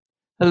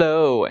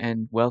Hello,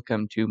 and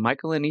welcome to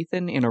Michael and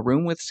Ethan in a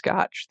Room with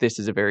Scotch. This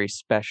is a very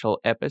special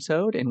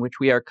episode in which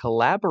we are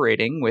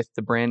collaborating with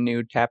the brand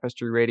new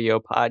Tapestry Radio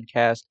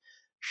podcast,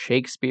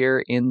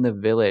 Shakespeare in the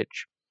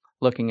Village.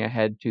 Looking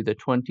ahead to the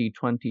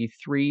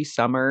 2023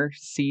 summer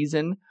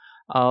season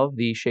of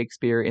the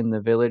Shakespeare in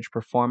the Village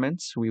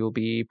performance, we will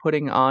be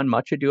putting on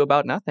Much Ado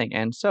About Nothing.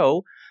 And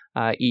so,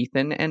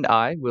 Ethan and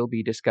I will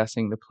be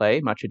discussing the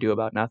play Much Ado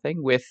About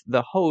Nothing with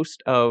the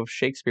host of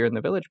Shakespeare in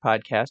the Village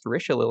podcast,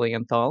 Risha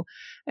Lilienthal,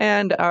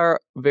 and our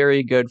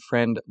very good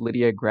friend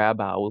Lydia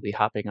Grabow will be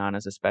hopping on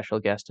as a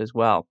special guest as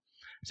well.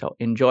 So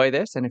enjoy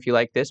this, and if you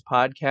like this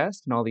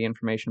podcast and all the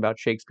information about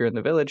Shakespeare in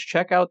the Village,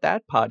 check out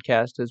that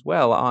podcast as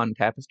well on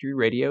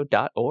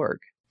tapestryradio.org.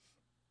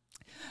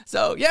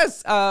 So,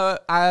 yes,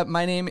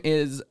 my name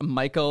is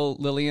Michael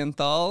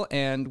Lilienthal,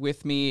 and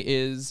with me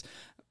is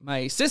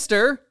my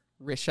sister,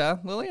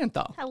 Risha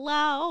Lilienthal.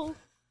 Hello.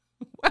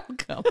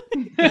 Welcome.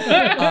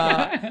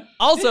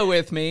 Also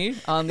with me,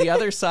 on the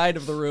other side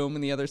of the room,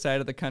 and the other side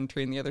of the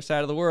country, and the other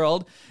side of the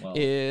world,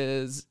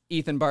 is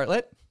Ethan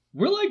Bartlett.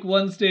 We're like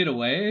one state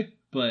away,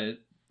 but...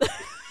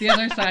 the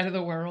other side of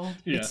the world.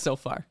 Yeah. It's so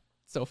far.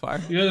 So far.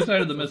 The other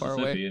side of the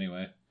Mississippi,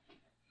 anyway.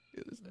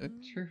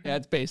 True. Yeah,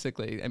 it's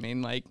basically, I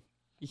mean, like,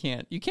 you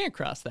can't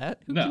cross that.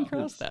 Who can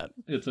cross that?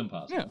 It's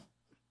impossible. Yeah.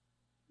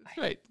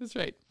 That's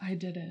right. I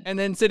did it. And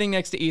then sitting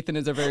next to Ethan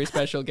is a very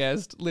special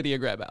guest, Lydia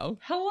Grabow.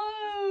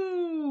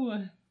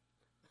 Hello.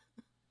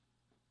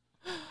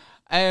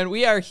 And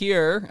we are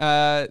here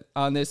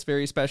on this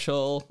very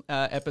special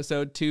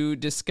episode to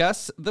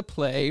discuss the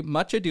play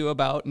Much Ado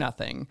About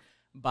Nothing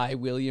by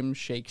William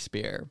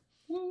Shakespeare.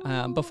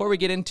 Before we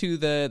get into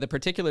the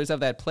particulars of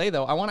that play,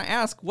 though, I want to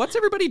ask, what's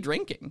everybody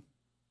drinking?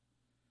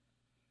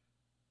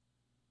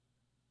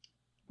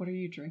 What are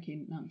you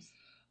drinking, Nums?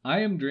 I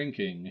am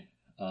drinking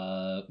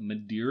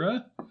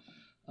Madeira,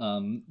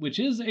 which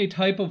is a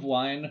type of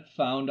wine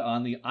found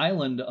on the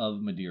island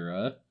of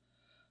Madeira.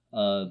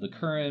 The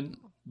current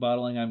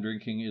bottling I'm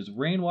drinking is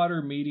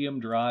Rainwater Medium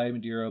Dry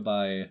Madeira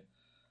by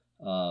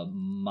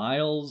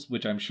Miles,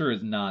 which I'm sure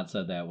is not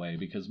said that way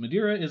because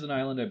Madeira is an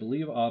island, I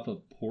believe, off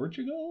of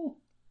Portugal.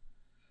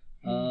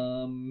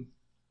 And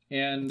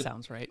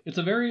sounds right. It's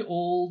a very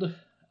old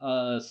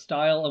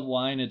style of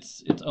wine.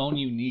 It's its own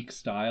unique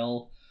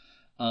style.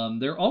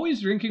 They're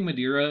always drinking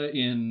Madeira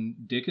in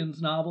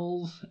Dickens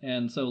novels,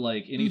 and so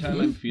like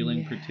anytime I'm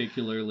feeling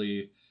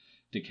particularly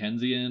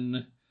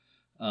Dickensian,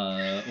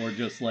 or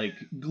just like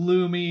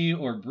gloomy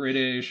or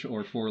British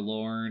or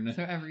forlorn.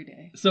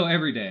 So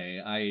every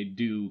day I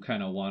do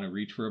kind of want to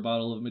reach for a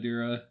bottle of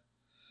Madeira.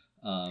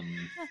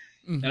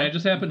 And I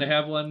just happened to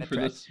have one for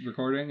this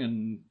recording,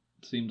 and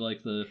it seemed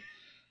like the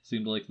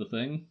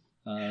thing.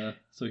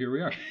 So here we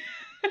are.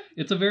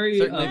 It's a very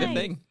certainly the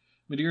thing.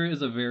 Madeira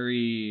is a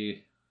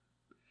very.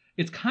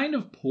 It's kind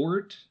of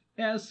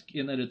port-esque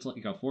in that it's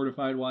like a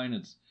fortified wine.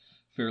 It's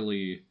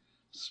fairly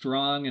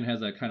strong and has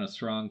that kind of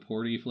strong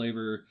porty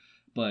flavor,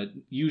 but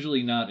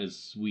usually not as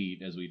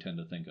sweet as we tend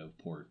to think of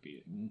port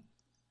being.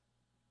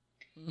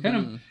 Kind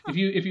of,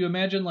 if you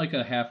imagine like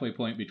a halfway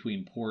point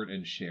between port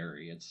and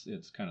sherry,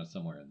 it's kind of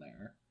somewhere in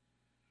there.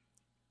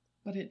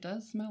 But it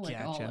does smell like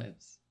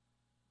olives,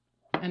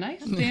 and I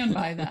stand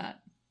by that.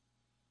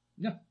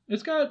 Yeah,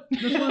 it's got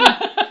this one.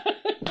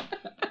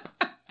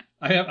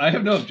 I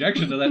have no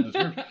objection to that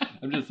description.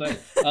 I'm just saying.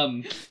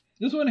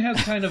 This one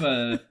has kind of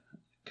a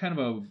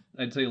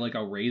I'd say like a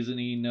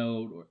raisiny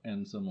note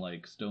and some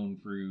like stone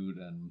fruit,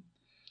 and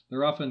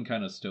they're often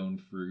kind of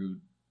stone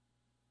fruit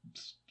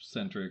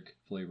centric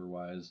flavor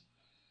wise.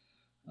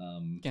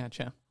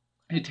 Gotcha.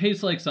 It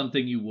tastes like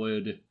something you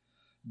would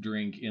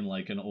drink in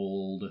like an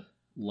old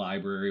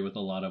library with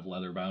a lot of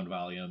leather bound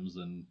volumes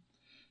and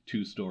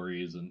 2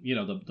 stories, and you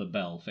know the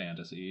Bell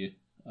Fantasy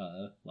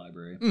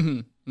library.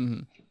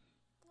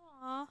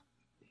 Aww.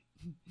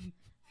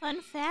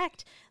 Fun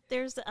fact,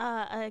 there's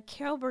a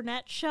Carol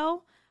Burnett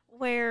show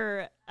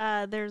where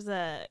there's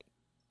a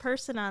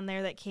person on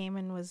there that came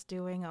and was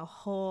doing a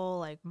whole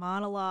like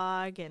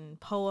monologue and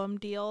poem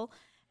deal,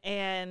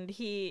 and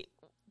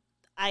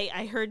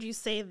I heard you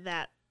say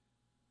that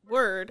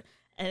word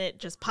and it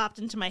just popped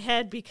into my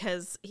head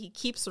because he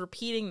keeps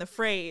repeating the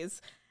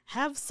phrase,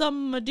 have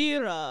some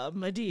Madeira.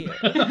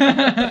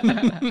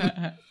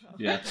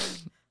 Yeah.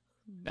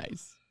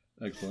 Nice.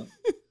 Excellent.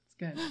 It's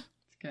good.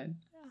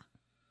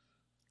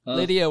 Yeah.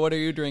 Lydia, what are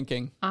you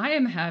drinking? I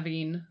am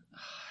having,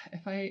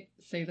 if I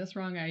say this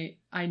wrong,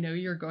 I know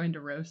you're going to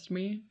roast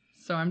me,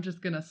 so I'm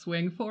just going to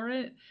swing for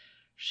it.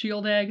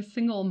 Shield Egg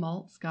Single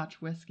Malt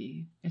Scotch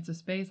Whiskey. It's a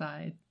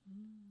Speyside.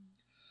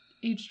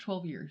 Aged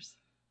 12 years.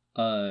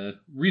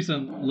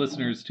 Recent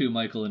listeners to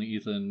Michael and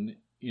Ethan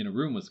in a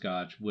Room with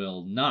Scotch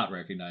will not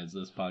recognize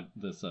this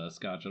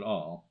Scotch at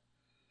all.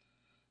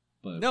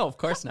 But no, of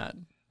course not.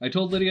 I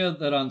told Lydia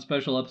that on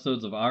special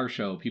episodes of our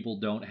show,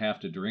 people don't have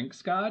to drink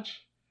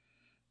Scotch,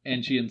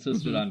 and she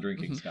insisted on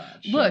drinking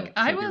Scotch. Look, so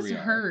I was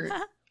hurt.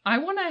 I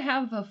want to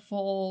have the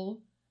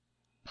full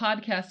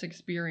podcast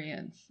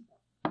experience.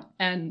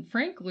 And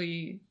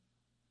frankly,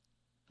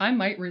 I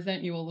might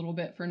resent you a little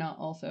bit for not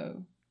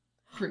also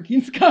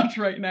drinking scotch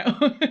right now.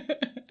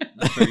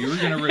 So you were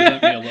going to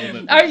resent me a little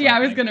bit. Oh yeah, I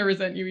was going to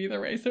resent you either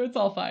way, so it's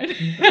all fine.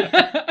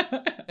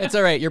 It's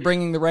all right. You're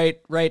bringing the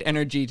right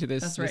energy to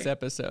this That's this right.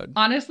 episode.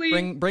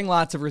 Honestly, Bring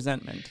lots of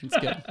resentment. It's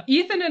good.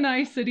 Ethan and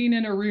I sitting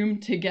in a room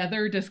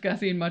together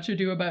discussing Much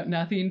Ado About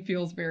Nothing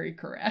feels very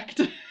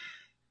correct.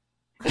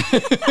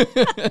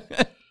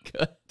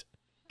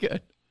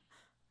 Good.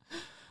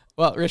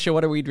 Well, Risha,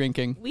 what are we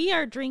drinking? We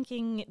are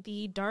drinking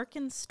the Dark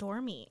and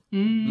Stormy.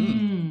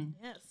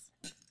 Yes.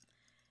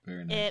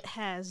 Very nice. It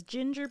has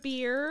ginger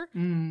beer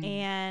Mm.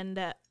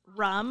 and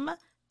rum.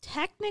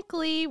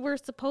 Technically, we're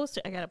supposed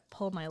to... I got to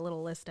pull my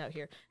little list out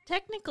here.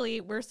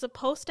 Technically, we're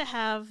supposed to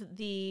have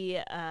the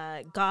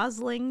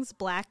Gosling's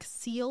Black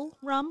Seal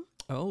rum,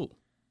 Oh,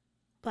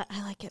 but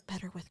I like it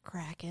better with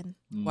Kraken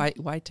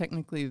why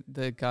technically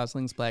the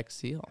Gosling's Black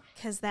Seal?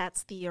 because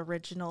that's the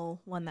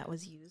original one that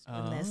was used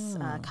when this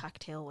Oh.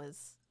 cocktail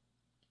was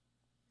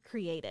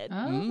created. Oh.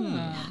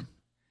 Mm.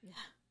 Yeah.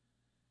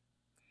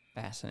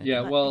 Fascinating.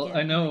 Yeah, But well, again, I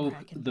I know like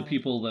Kraken the better.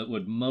 people that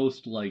would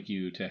most like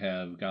you to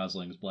have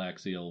Gosling's Black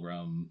Seal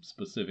rum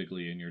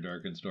specifically in your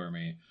Dark and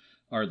Stormy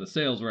are the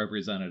sales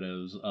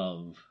representatives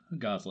of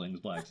Gosling's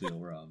Black Seal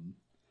rum.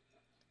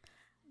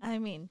 I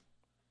mean,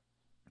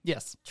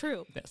 Yes.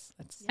 true. Yes.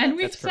 That's And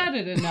we've that's said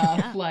correct. it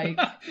enough. Like,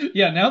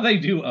 Yeah, now they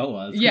do owe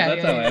us. 'cause Yeah,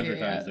 that's yeah, how yeah,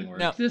 advertising works.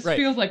 No. this Right.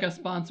 feels like a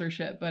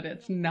sponsorship, but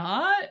it's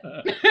not.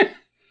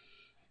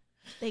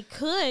 They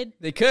could.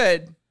 They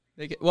could.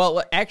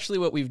 Well, actually,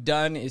 what we've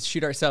done is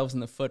shoot ourselves in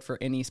the foot for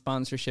any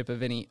sponsorship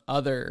of any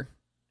other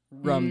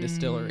rum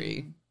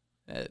distillery.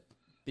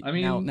 I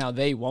mean- now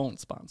they won't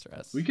sponsor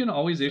us. We can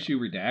always issue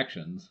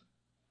redactions.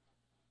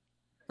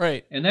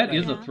 Right. And that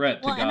is Yeah. a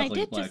threat to Well, and I Gosling's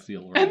did Black just-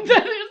 Seal rum. And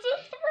that is a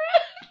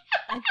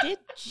threat. I did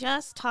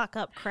just talk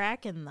up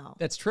Kraken, though.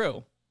 That's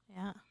true.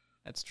 Yeah.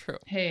 That's true.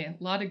 Hey,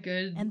 a lot of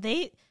good And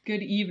they...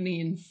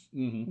 evenings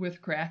Mhm,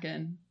 with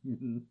Kraken.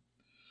 mhm.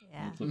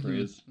 Yeah. That's a Mhm,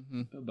 phrase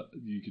mhm.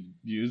 you could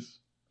use.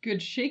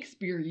 Good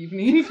Shakespeare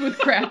evenings with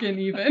Kraken,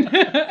 even.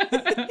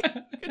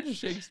 Good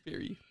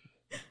Shakespeare.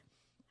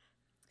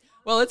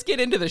 Well, let's get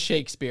into the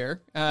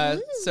Shakespeare.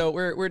 So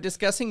we're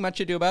discussing Much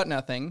Ado About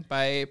Nothing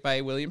by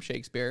William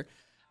Shakespeare.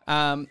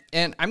 And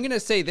I'm going to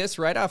say this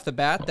right off the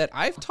bat that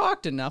I've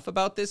talked enough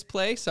about this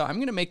play, so I'm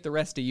going to make the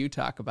rest of you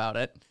talk about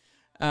it.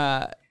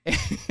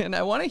 And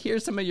I want to hear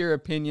some of your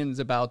opinions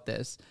about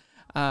this.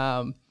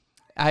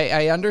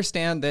 I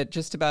understand that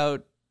just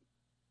about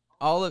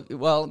all of,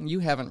 well, you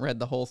haven't read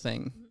the whole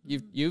thing.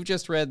 You've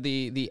just read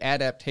the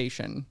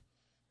adaptation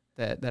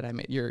that I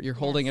made. You're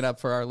holding it up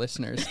for our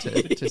listeners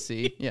to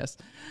see. Yes.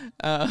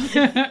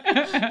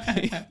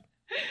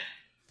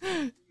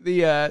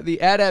 The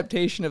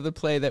adaptation of the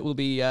play that we'll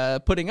be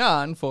putting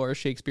on for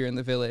Shakespeare in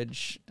the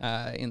Village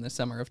in the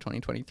summer of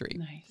 2023.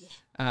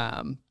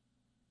 Nice.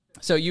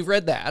 So you've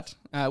read that,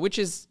 which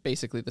is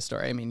basically the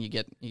story. I mean,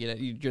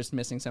 you're just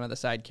missing some of the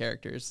side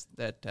characters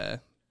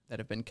that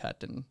have been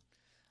cut and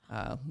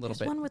a little There's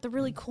bit. one with a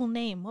really cool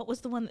name. What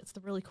was the one that's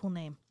the really cool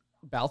name?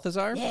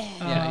 Balthazar? Yeah.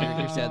 Yeah,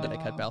 you're sad that I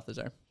cut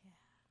Balthazar.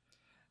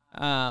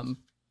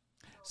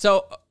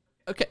 So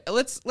okay,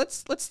 let's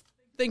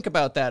think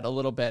about that a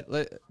little bit.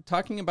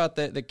 Talking about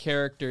the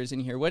characters in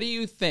here, what do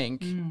you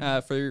think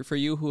for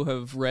you who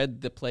have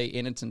read the play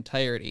in its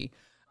entirety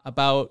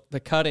about the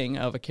cutting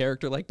of a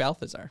character like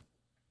Balthazar?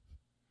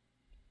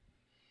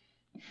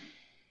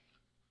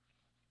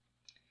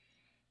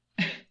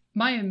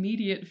 My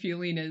immediate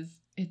feeling is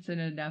it's an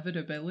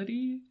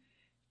inevitability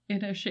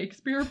in a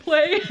Shakespeare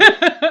play.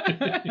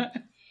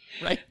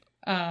 Right.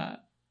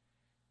 That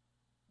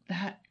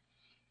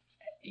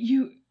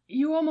you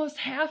almost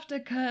have to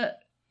cut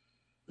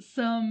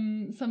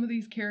some of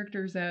these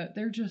characters out.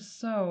 They're just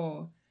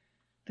so,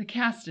 the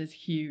cast is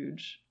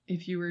huge.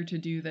 If you were to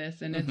do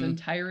this in its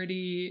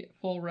entirety,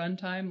 full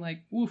runtime,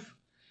 like, woof,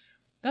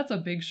 that's a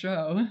big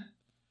show.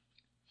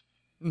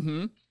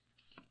 Mm-hmm.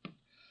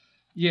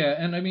 Yeah,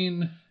 and I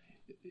mean,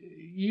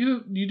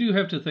 you do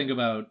have to think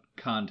about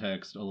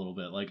context a little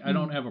bit. Like, I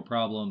don't have a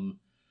problem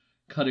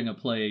cutting a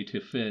play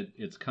to fit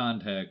its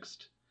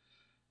context.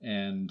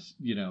 And,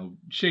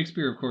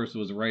 Shakespeare, of course,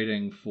 was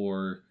writing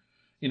for,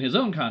 in his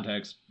own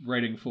context,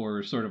 writing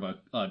for sort of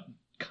a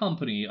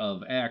company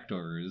of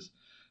actors.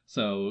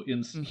 So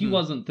he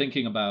wasn't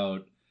thinking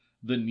about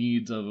the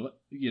needs of, a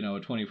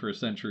 21st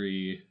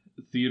century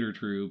theater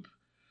troupe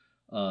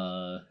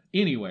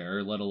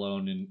anywhere, let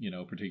alone in,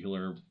 a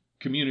particular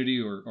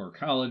community or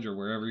college or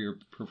wherever you're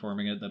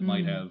performing it that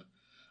might have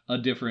a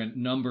different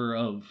number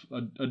of,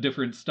 a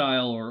different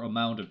style or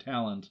amount of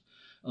talent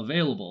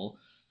available.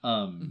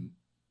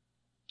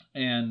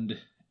 And,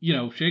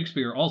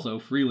 Shakespeare also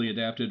freely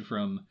adapted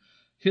from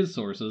his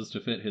sources to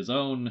fit his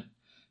own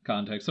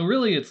context. So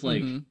really it's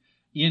like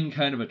in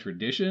kind of a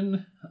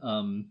tradition.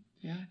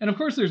 Yeah. And of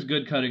course there's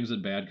good cuttings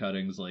and bad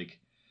cuttings. Like,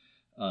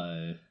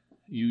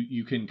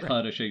 you can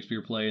cut a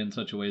Shakespeare play in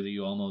such a way that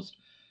you almost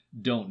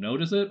don't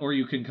notice it, or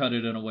you can cut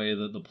it in a way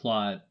that the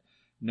plot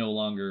no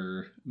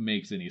longer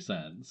makes any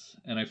sense.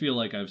 And I feel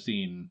like I've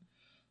seen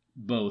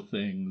both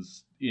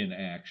things in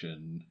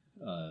action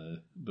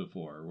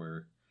before,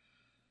 where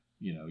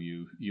you know,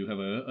 you have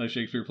a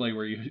Shakespeare play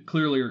where you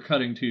clearly are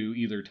cutting to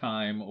either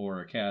time or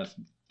a cast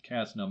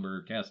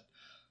number,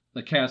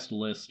 a cast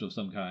list of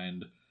some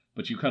kind,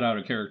 but you cut out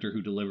a character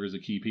who delivers a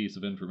key piece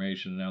of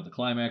information, and now the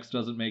climax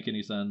doesn't make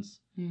any sense.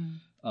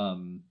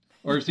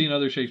 Or I've seen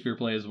other Shakespeare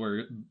plays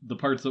where the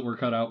parts that were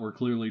cut out were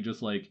clearly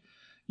just like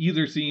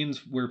either scenes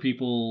where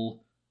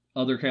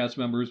other cast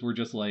members were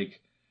just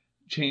like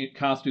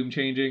costume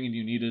changing and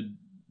you needed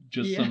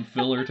just some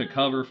filler to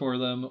cover for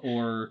them,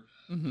 or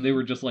they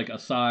were just like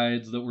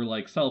asides that were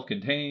like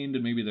self-contained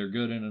and maybe they're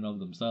good in and of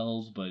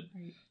themselves, but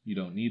you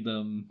don't need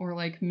them. Or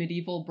like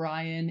medieval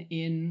Brian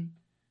in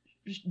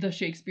the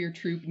Shakespeare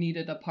troupe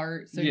needed a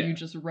part, so you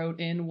just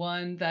wrote in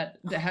one that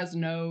has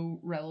no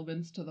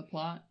relevance to the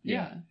plot.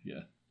 Yeah.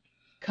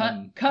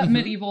 Cut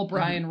medieval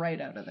Brian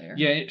right out of there.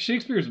 Yeah,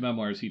 Shakespeare's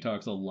memoirs, he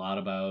talks a lot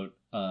about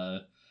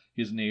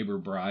his neighbor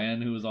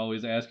Brian, who was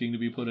always asking to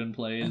be put in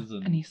plays,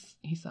 and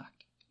he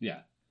sucked. Yeah.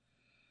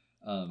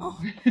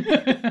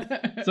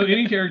 So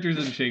any characters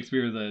in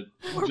Shakespeare that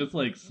just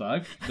like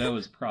suck, that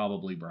was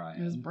probably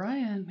Brian. It was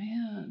Brian,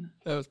 man.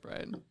 That was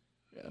Brian.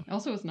 Yeah.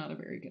 Also, was not a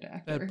very good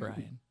actor. That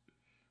Brian.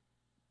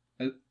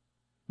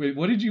 Wait,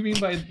 what did you mean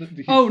by?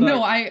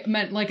 No, I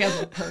meant like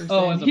as a person.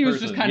 Oh, as a he person.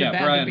 was just kind of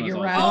bad Brian to be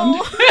was around.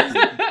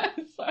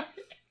 awesome. Sorry.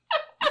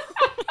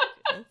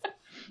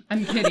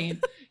 I'm kidding.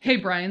 Hey,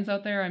 Brian's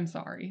out there. I'm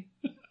sorry.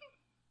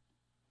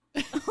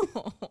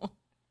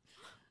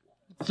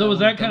 So was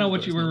that kind of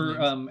what you were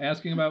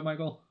asking about,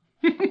 Michael?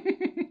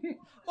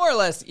 More or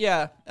less,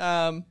 yeah.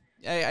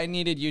 I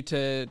needed you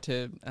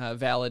to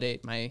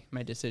validate my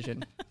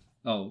decision.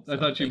 Oh, I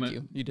thought you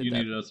meant you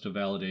needed us to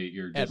validate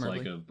your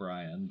dislike of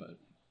Brian, but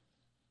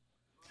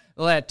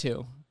well, that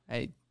too.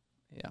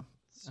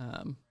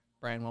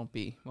 Brian won't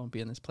be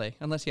in this play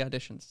unless he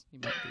auditions. He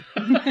might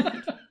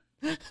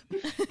be.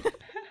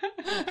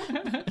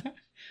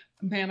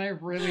 Man, I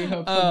really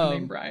hope someone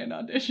named Brian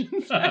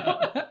auditions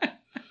now.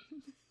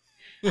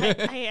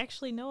 I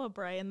actually know a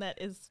Brian that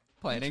is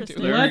planning to.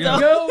 There Let's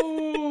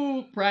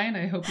go, Brian.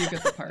 I hope you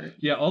get the part.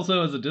 Yeah.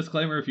 Also, as a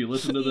disclaimer, if you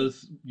listen to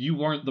this, you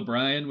weren't the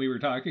Brian we were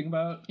talking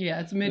about.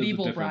 Yeah, it's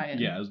medieval Brian.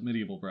 Yeah, it was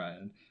medieval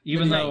Brian.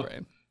 Even though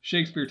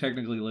Shakespeare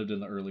technically lived in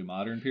the early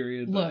modern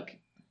period. Look,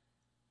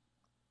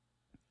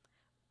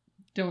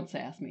 don't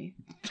sass me.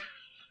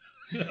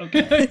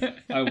 Okay,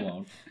 I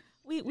won't.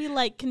 We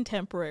like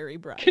contemporary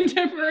Brian.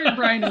 Contemporary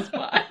Brian is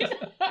fine.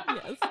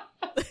 Yes.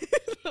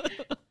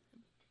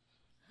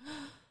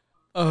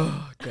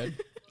 Oh,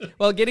 good.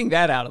 Well, getting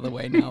that out of the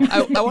way now,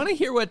 I want to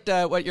hear what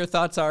your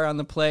thoughts are on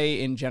the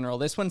play in general.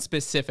 This one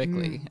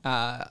specifically,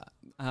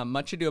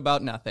 Much Ado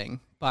About Nothing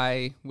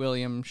by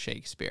William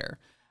Shakespeare.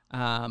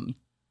 Like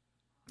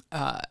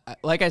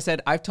I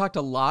said, I've talked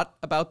a lot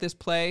about this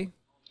play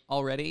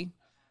already,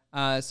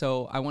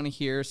 so I want to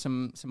hear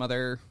some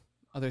other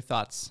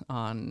thoughts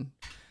on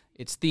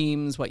its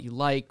themes, what you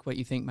like, what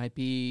you think might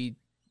be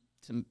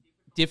some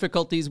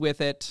difficulties with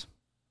it,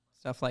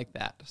 stuff like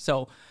that.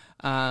 So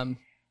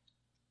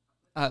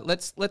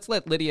let's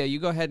let Lydia, you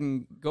go ahead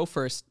and go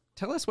first.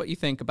 Tell us what you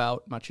think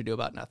about Much Ado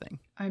About Nothing.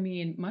 I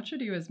mean, Much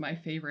Ado is my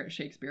favorite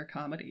Shakespeare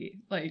comedy.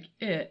 Like,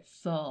 it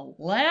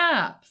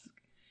slaps.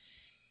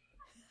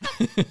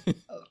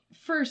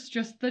 First,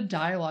 just the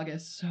dialogue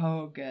is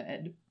so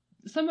good.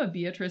 Some of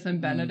Beatrice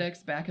and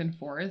Benedict's back and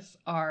forths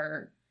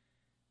are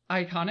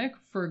iconic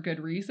for good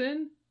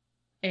reason.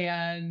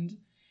 And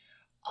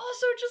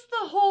also just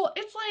the whole,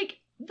 it's like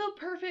the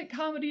perfect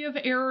comedy of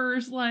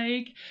errors.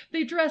 Like,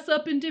 they dress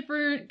up in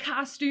different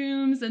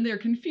costumes and they're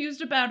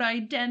confused about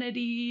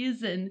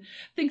identities and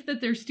think that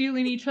they're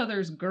stealing each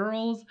other's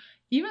girls.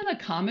 Even the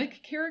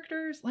comic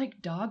characters,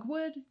 like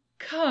Dogwood,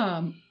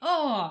 come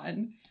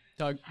on.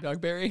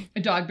 Dogberry?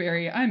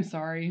 Dogberry, I'm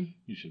sorry.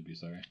 You should be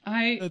sorry.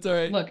 That's all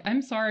right. Look,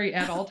 I'm sorry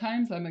at all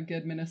times. I'm a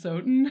good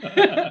Minnesotan.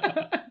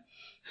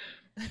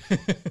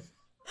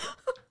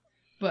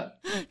 But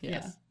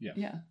yes.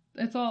 Yeah.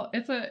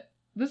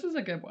 This is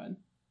a good one.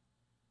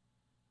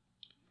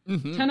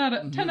 Mm-hmm. 10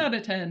 out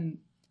of 10.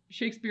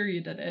 Shakespeare,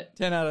 you did it.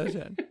 10 out of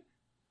 10.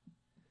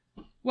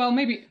 Well,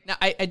 maybe. Now,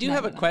 I do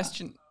have a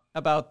question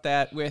about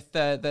that with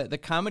the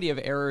comedy of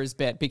errors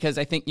bit, because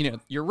I think,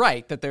 you're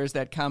right that there's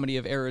that comedy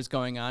of errors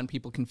going on,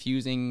 people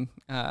confusing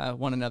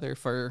one another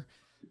for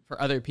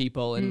other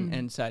people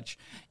and such.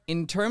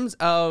 In terms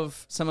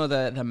of some of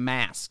the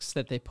masks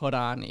that they put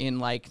on in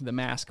like the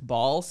mask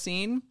ball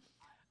scene,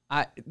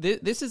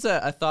 this is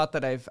a thought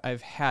that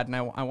I've had, and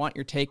I want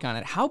your take on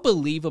it. How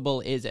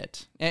believable is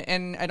it?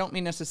 And I don't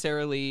mean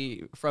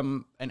necessarily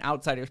from an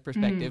outsider's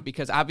perspective,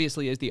 because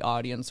obviously as the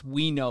audience,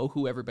 we know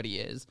who everybody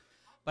is.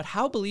 But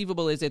how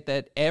believable is it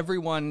that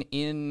everyone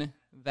in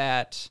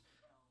that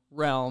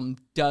realm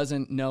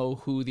doesn't know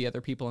who the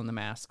other people in the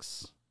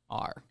masks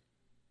are?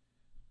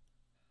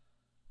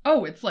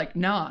 Oh, it's like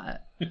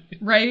not,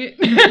 right?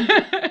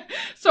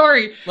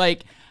 Sorry.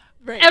 Like,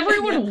 Right.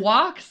 everyone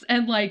walks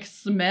and like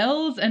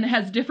smells and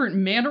has different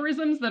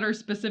mannerisms that are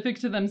specific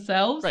to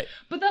themselves. Right.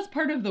 But that's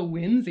part of the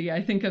whimsy,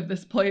 I think, of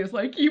this play is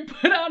like you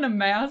put on a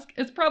mask.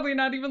 It's probably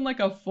not even like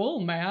a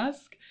full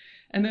mask.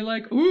 And they're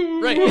like,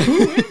 ooh, Right.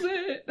 who is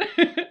it?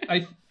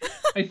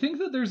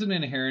 there's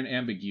an inherent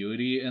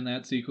ambiguity in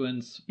that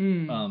sequence,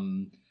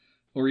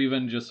 or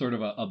even just sort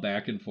of a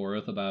back and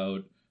forth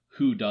about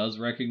who does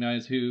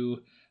recognize who,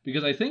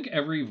 because I think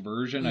every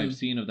version I've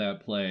seen of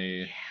that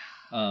play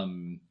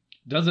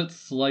does it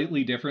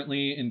slightly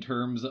differently in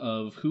terms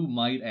of who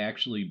might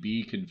actually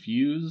be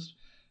confused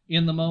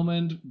in the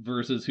moment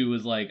versus who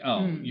is like,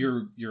 oh,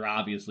 you're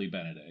obviously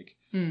Benedict.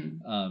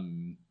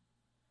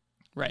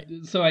 Right.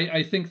 So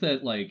I think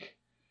that, like,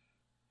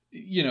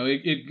 you know,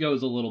 it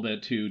goes a little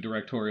bit to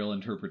directorial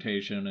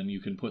interpretation, and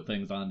you can put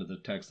things onto the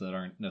text that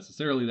aren't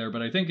necessarily there.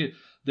 But I think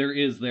there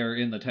is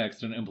in the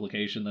text an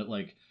implication that,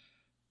 like,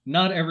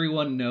 not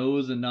everyone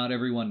knows and not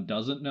everyone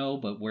doesn't know,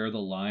 but where the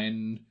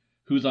line,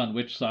 who's on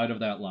which side of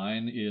that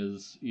line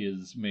is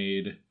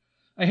made,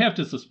 I have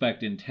to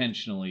suspect,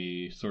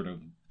 intentionally sort of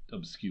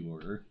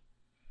obscure.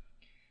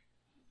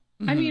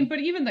 I mean, but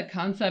even the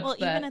concept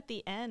that even at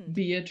the end,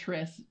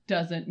 Beatrice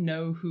doesn't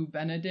know who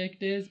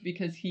Benedict is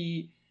because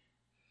he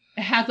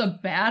has a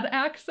bad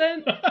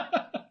accent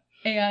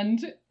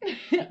and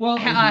a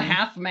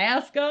half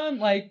mask on.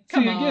 Like,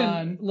 come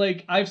on.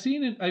 Like, I've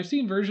seen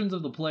versions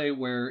of the play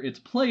where it's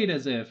played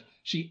as if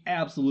she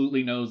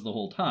absolutely knows the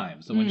whole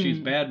time. So when she's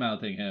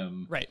bad-mouthing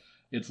him, right,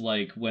 it's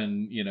like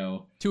when, you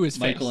know, to his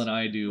Michael face. and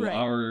I do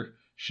our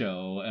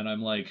show, and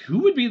I'm like, who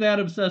would be that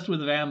obsessed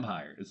with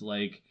vampires?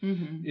 Like,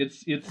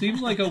 it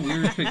seems like a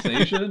weird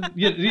fixation.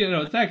 You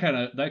know, it's that kind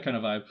of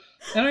vibe.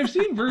 And I've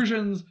seen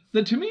versions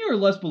that to me are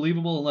less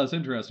believable and less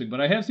interesting, but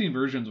I have seen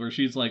versions where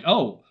she's like,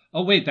 oh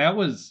wait, that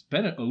was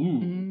Bennett.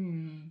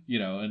 Ooh. You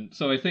know, and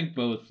so I think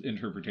both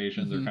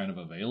interpretations are kind of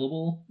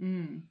available.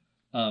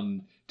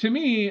 To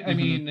me, I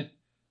mean,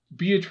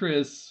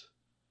 Beatrice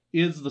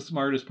is the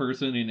smartest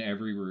person in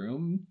every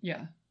room.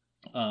 Yeah.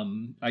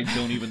 I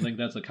don't even think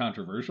that's a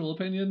controversial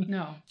opinion.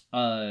 No.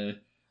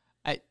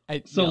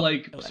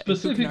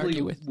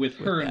 Specifically with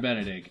her and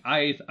Benedict,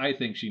 I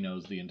think she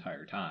knows the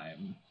entire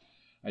time.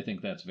 I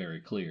think that's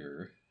very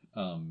clear.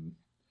 And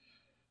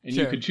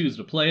you could choose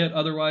to play it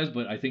otherwise,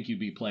 but I think you'd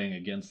be playing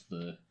against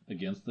the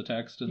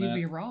text in that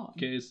be wrong.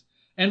 case,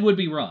 and would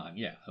be wrong.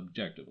 Yeah,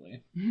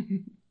 objectively.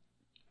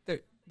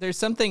 There's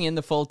something in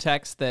the full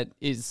text that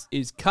is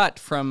cut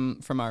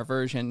from our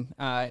version,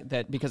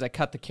 that because I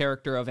cut the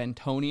character of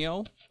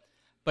Antonio,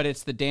 but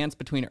it's the dance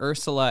between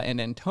Ursula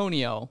and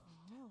Antonio,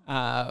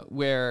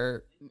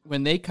 where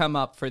when they come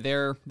up for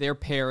their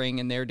pairing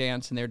and their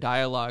dance and their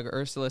dialogue,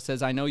 Ursula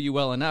says, "I know you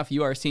well enough.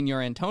 You are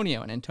Signor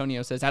Antonio." And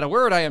Antonio says, "At a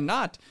word, I am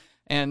not."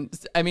 And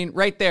I mean,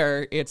 right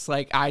there, it's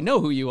like, I know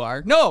who you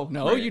are. No,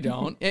 right. You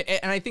don't.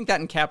 And I think that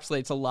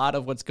encapsulates a lot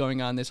of what's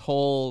going on. This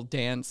whole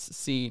dance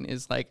scene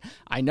is like,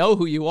 I know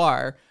who you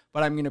are,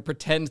 but I'm going to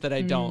pretend that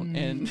I don't.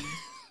 And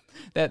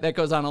that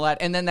goes on a lot.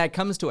 And then that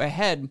comes to a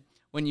head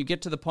when you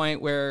get to the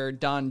point where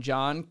Don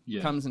John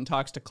comes and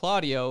talks to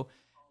Claudio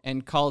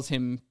and calls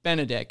him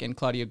Benedict, and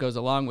Claudio goes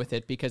along with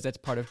it because that's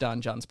part of Don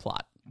John's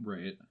plot.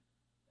 Right.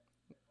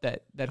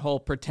 That whole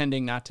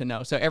pretending not to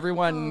know. So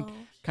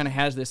everyone kind of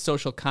has this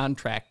social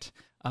contract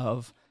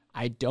of,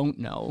 I don't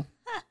know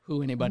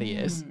who anybody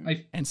is.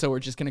 And so we're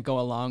just going to go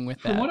along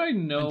with that. From what I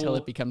know until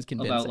it becomes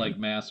convincing. About like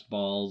masked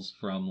balls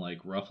from like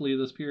roughly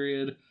this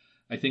period,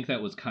 I think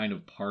that was kind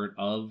of part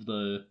of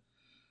the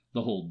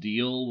whole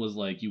deal, was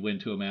like you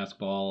went to a masked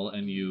ball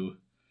and you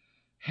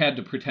had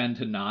to pretend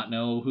to not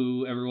know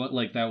who everyone,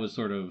 like that was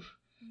sort of,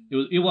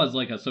 it was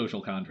like a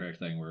social contract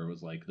thing where it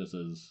was like, this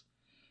is,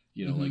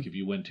 you know, like if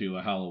you went to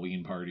a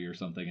Halloween party or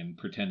something and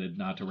pretended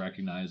not to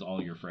recognize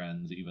all your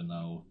friends, even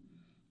though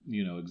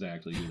you know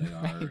exactly who they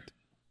are. Right.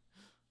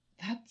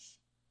 That's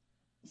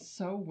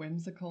so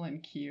whimsical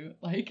and cute.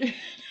 Like,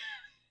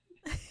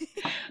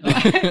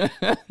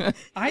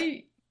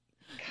 I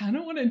kind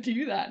of want to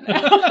do that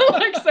now.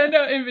 Like, send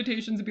out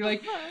invitations and be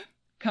like,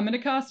 come in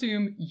a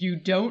costume. You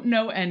don't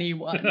know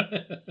anyone.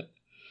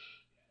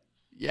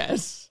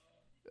 Yes.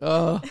 I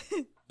love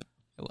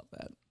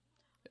that.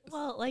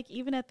 Well, like,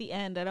 even at the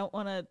end, I don't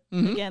want to,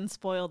 again,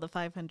 spoil the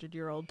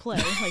 500-year-old play,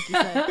 like you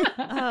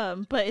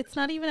said. But it's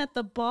not even at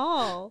the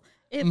ball.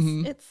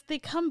 It's they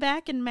come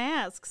back in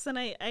masks. And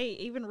I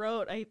even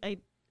wrote, I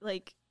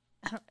like,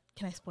 can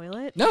I spoil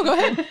it? No, go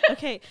ahead.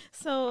 Okay,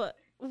 so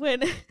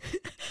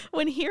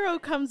when Hero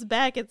comes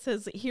back, it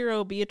says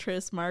Hero,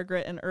 Beatrice,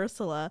 Margaret, and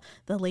Ursula,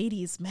 the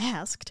ladies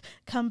masked,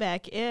 come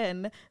back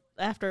in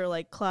after,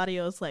 like,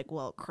 Claudio's like,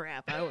 well,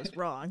 crap, I was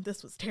wrong.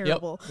 This was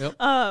terrible.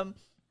 Yep.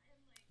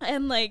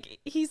 And, like,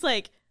 he's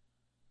like,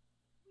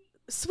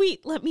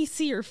 sweet, let me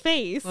see your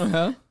face.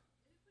 And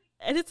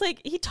it's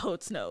like, he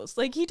totes knows.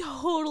 Like, he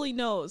totally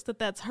knows that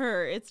that's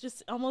her. It's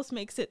just almost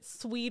makes it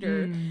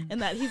sweeter.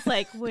 And that he's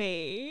like,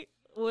 wait,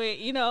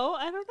 you know,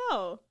 I don't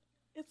know.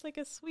 It's like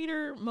a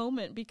sweeter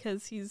moment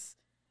because he's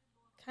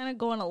kind of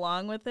going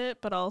along with it,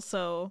 but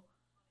also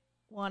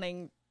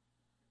wanting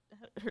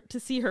her to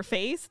see her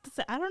face.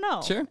 I don't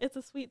know. Sure. It's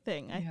a sweet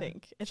thing, I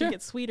think. I think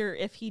it's sweeter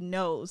if he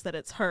knows that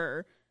it's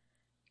her,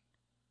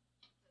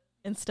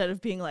 instead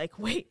of being like,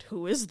 wait,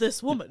 who is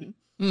this woman?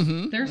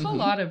 There's a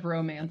lot of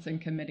romance in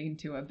committing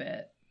to a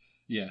bit.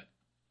 Yeah.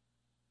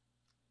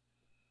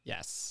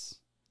 Yes.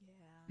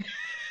 Yeah.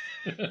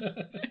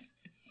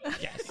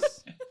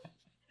 Yes.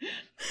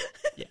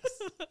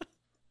 Yes.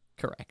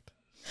 Correct.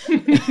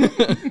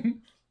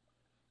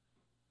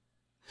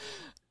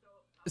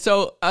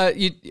 So,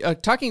 you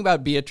talking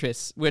about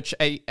Beatrice, which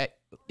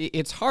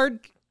it's hard.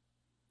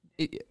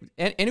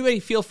 Anybody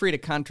feel free to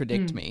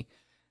contradict me.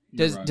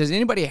 Does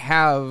anybody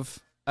have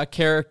a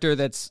character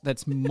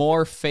that's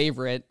more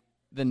favorite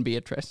than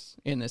Beatrice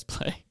in this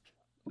play?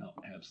 No,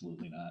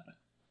 absolutely not.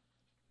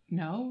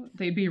 No,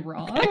 they'd be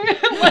wrong.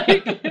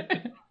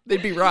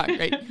 They'd be wrong,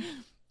 right?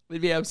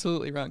 They'd be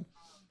absolutely wrong.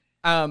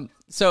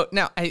 So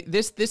now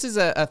this is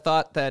a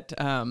thought that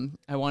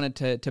I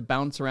wanted to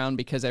bounce around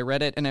because I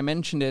read it and I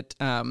mentioned it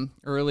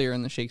earlier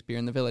in the Shakespeare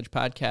in the Village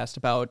podcast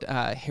about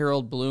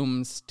Harold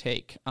Bloom's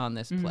take on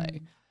this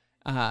play.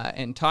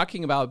 And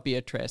talking about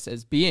Beatrice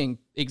as being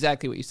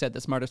exactly what you said,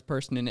 the smartest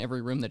person in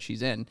every room that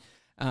she's in,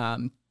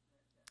 that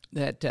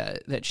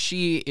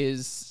she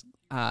is,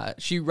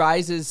 she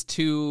rises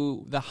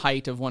to the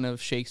height of one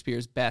of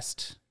Shakespeare's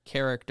best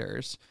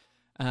characters,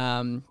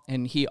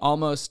 and he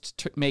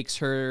almost makes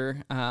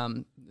her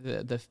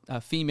the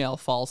female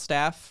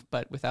Falstaff,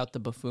 but without the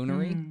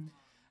buffoonery.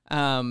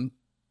 And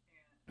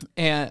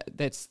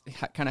that's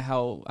kind of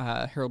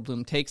how Harold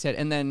Bloom takes it,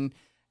 and then.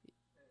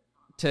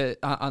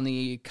 On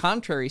the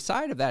contrary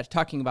side of that,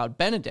 talking about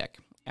Benedick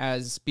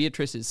as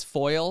Beatrice's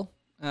foil,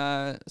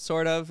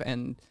 sort of,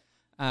 and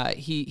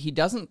he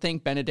doesn't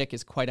think Benedick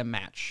is quite a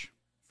match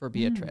for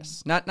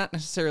Beatrice. Not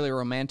necessarily a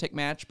romantic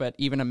match, but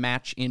even a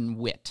match in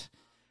wit.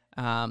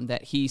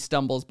 That he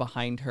stumbles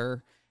behind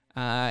her,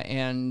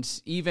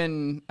 and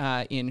even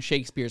in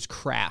Shakespeare's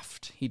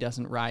craft, he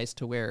doesn't rise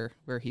to where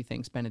he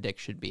thinks Benedick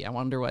should be. I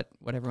wonder what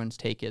everyone's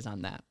take is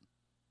on that.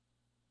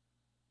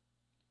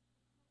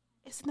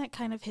 Isn't that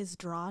kind of his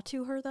draw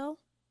to her, though?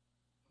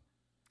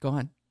 Go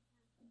on.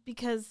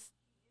 Because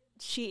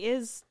she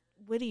is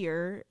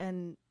wittier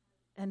and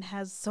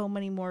has so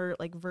many more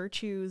like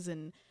virtues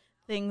and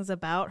things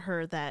about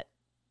her that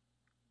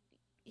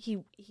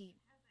he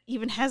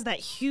even has that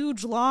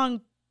huge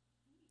long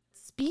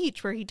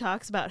speech where he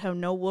talks about how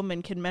no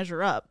woman can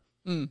measure up.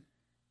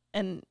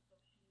 And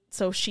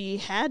so she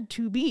had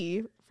to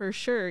be, for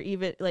sure,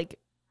 even like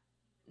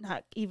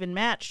not even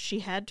matched, she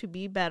had to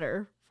be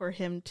better for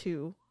him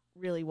to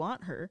really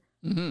want her.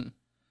 I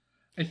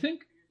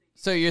think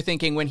so. You're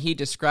thinking when he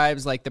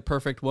describes like the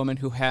perfect woman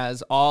who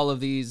has all of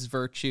these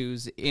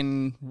virtues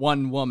in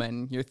one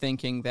woman, you're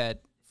thinking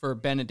that for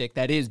Benedick,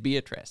 that is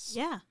Beatrice.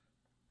 Yeah,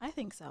 I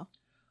think so.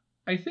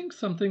 I think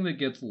something that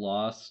gets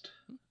lost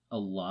a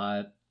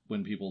lot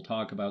when people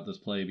talk about this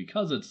play,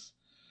 because it's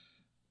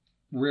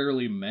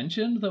rarely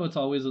mentioned, though it's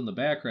always in the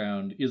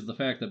background, is the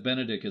fact that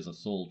Benedick is a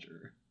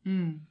soldier.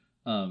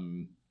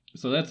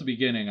 So that's the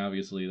beginning,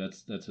 obviously.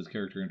 That's his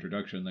character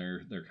introduction.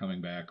 They're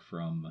coming back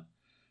from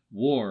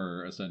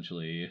war,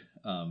 essentially.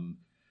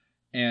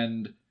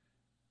 And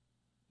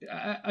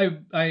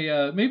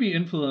I may be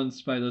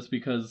influenced by this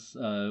because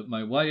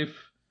my wife,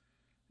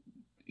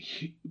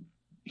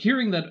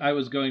 hearing that I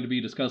was going to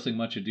be discussing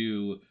Much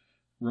Ado,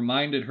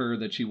 reminded her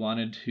that she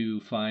wanted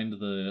to find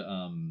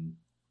the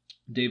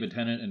David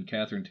Tennant and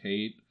Catherine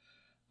Tate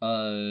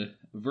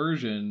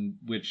version,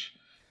 which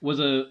was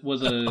a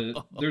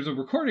there's a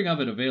recording of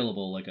it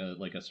available, like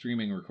a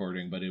streaming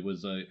recording, but it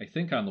was I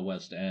think on the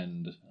West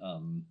End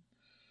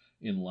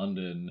in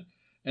London.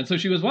 And so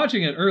she was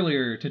watching it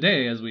earlier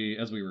today as we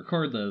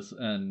record this,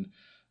 and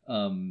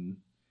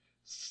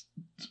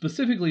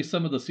specifically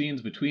some of the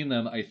scenes between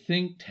them, I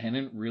think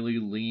Tennant really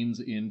leans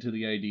into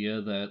the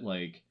idea that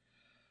like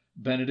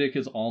Benedick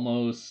is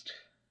almost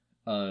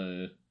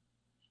not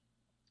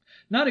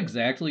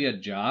exactly a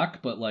jock,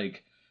 but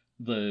like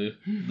the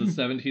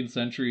 17th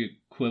century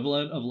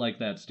equivalent of like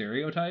that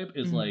stereotype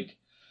is like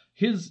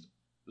his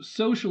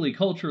socially,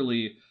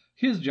 culturally,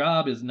 his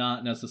job is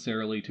not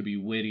necessarily to be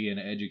witty and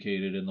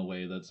educated in the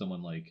way that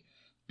someone like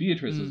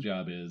Beatrice's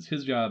job is.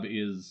 His job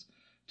is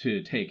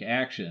to take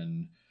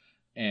action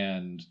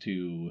and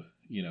to,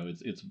 you know,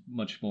 it's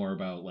much more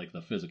about like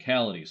the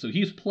physicality. So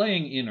he's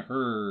playing in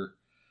her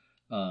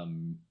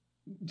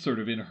sort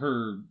of in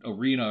her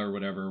arena or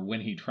whatever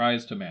when he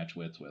tries to match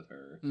wits with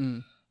her.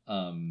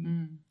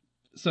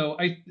 So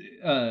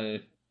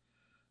and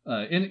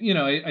you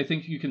know, I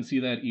think you can see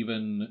that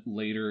even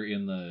later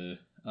in the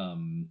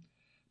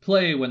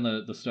play when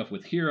the stuff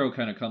with Hero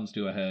kind of comes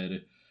to a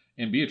head,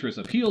 and Beatrice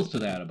appeals to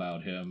that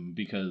about him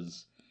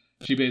because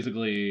she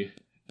basically,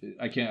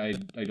 I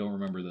don't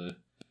remember the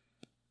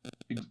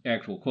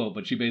actual quote,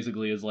 but she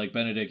basically is like,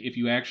 Benedick, if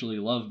you actually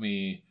love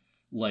me,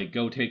 like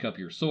go take up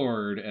your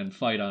sword and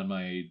fight on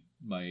my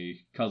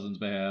cousin's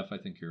behalf. I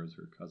think Hero's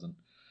her cousin.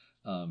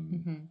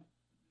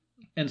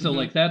 And so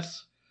like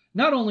that's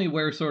not only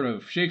where sort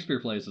of Shakespeare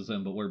places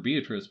him, but where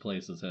Beatrice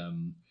places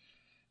him.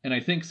 And I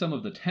think some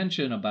of the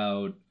tension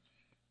about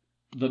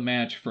the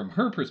match from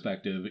her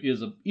perspective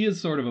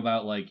is sort of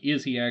about like,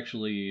 is he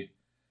actually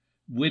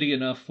witty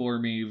enough for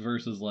me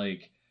versus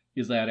like,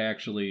 is that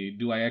actually,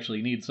 do I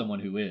actually need someone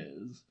who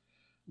is?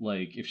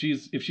 Like if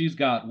she's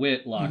got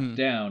wit locked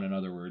down, in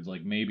other words,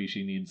 like maybe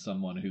she needs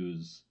someone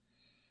who's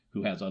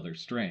who has other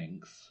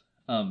strengths.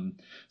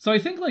 So I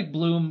think like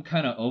Bloom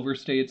kind of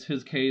overstates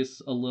his case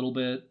a little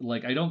bit.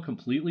 Like I don't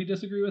completely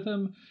disagree with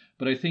him,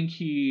 but I think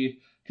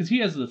because he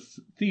has this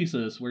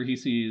thesis where he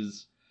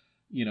sees,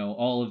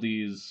 all of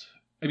these.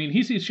 I mean,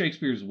 he sees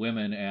Shakespeare's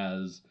women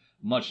as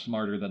much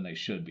smarter than they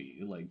should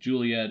be. Like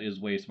Juliet is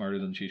way smarter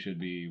than she should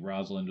be.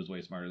 Rosalind is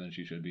way smarter than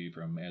she should be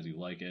from As You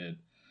Like It.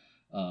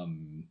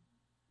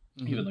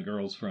 Even the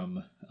girls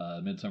from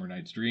Midsummer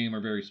Night's Dream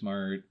are very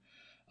smart.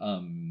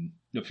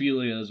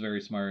 Ophelia is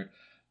very smart.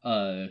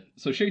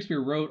 So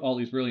Shakespeare wrote all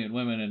these brilliant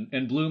women,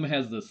 and Bloom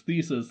has this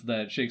thesis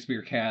that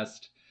Shakespeare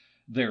cast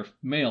their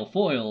male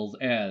foils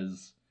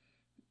as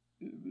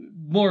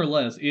more or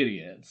less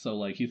idiots. So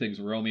like he thinks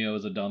Romeo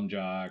is a dumb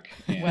jock,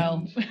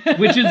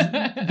 which is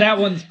that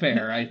one's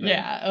fair, I think.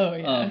 Yeah. Oh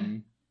yeah.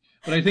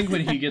 But I think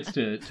when he gets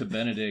to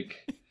Benedict,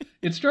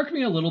 it struck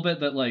me a little bit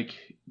that like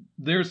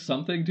there's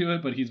something to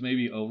it, but he's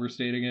maybe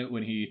overstating it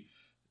when he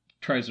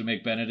tries to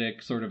make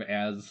Benedict sort of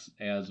as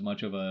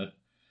much of a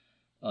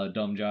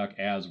dumb jock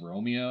as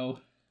Romeo.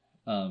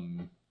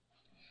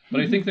 But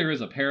I think there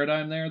is a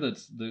paradigm there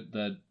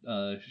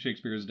that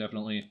Shakespeare is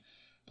definitely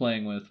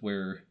playing with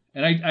where,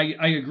 and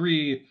I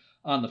agree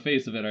on the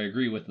face of it, I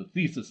agree with the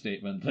thesis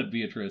statement that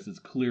Beatrice is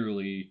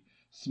clearly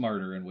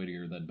smarter and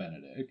wittier than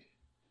Benedict.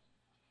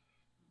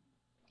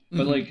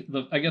 But like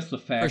I guess the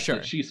fact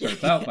that she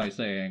starts out by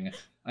saying,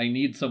 I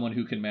need someone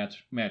who can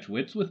match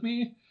wits with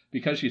me,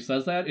 because she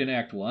says that in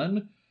Act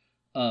 1,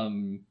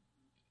 I'm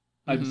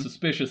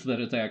suspicious that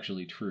it's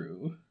actually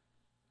true.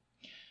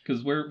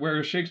 Because where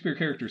a Shakespeare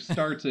character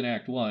starts in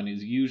Act 1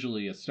 is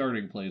usually a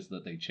starting place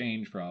that they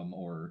change from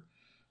or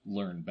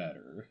learn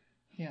better.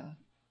 Yeah.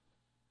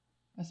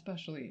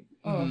 Especially,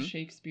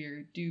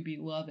 Shakespeare do be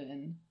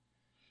loving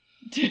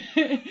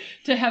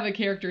to have a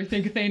character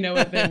think they know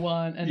what they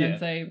want and then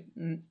say,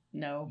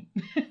 no.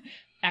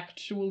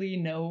 Actually,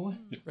 no.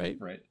 Right.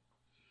 Right.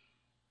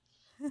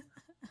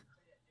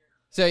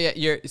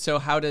 So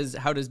how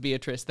does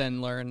Beatrice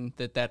then learn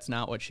that that's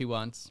not what she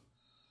wants?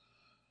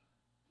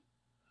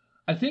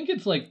 I think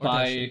it's like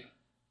by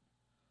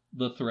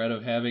the threat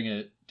of having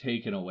it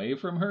taken away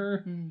from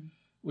her,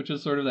 which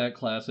is sort of that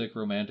classic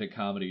romantic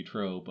comedy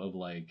trope of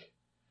like,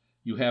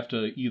 you have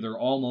to either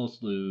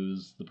almost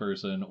lose the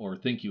person or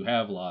think you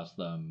have lost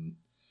them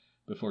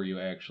before you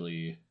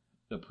actually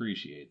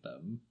appreciate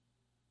them.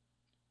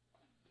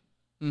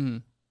 Mm-hmm.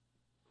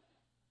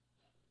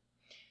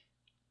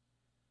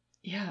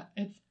 Yeah,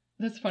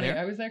 that's funny.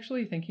 Yeah. I was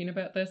actually thinking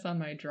about this on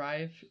my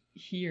drive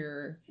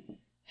here,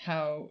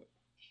 how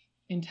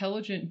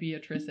intelligent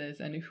Beatrice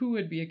is and who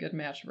would be a good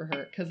match for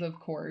her. Because, of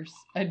course,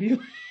 I'd be...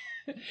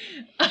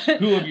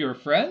 Who of your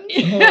friends?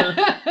 Or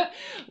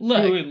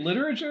look, who in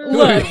literature?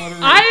 Look,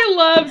 I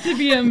love to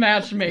be a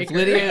matchmaker.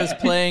 Lydia is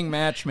playing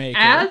matchmaker.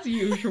 As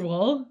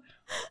usual.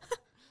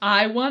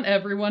 I want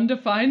everyone to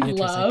find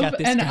love,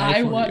 and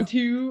I want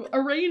to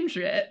arrange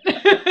it.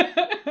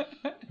 I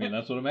mean,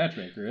 that's what a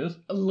matchmaker is.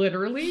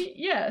 Literally,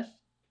 yes.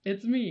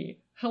 It's me.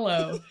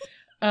 Hello.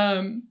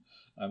 I'm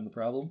the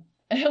problem.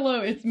 Hello,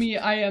 it's me.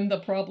 I am the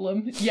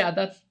problem. Yeah,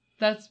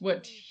 that's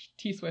what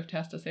T Swift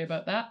has to say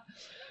about that.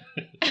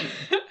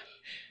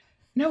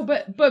 No,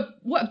 but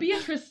what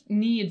Beatrice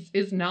needs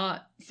is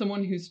not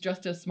someone who's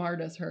just as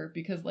smart as her,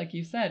 because like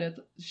you said,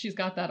 she's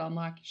got that on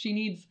lock. She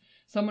needs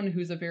someone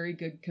who's a very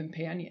good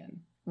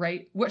companion,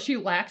 right? What she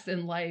lacks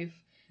in life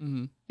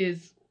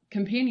is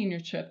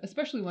companionship,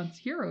 especially once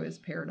Hero is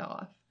paired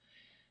off.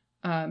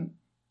 And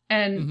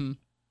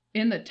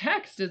in the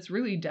text, it's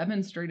really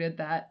demonstrated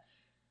that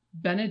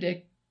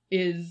Benedict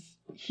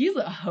he's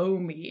a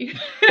homie,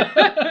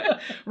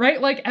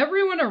 right? Like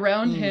everyone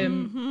around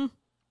him,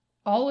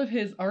 all of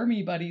his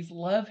army buddies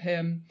love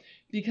him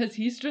because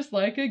he's just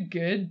like a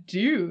good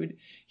dude.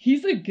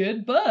 He's a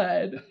good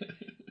bud.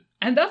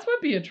 And that's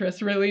what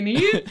Beatrice really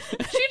needs.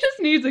 She just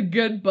needs a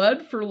good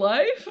bud for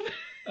life.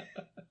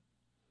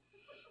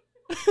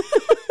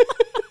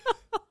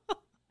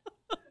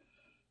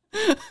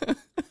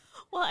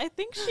 Well, I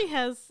think she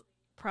has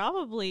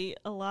probably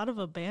a lot of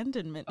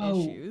abandonment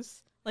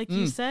issues. Like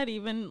you said,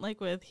 even like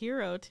with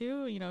Hero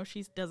too,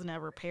 she doesn't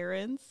have her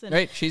parents. And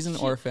right, she's an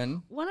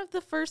orphan. One of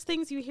the first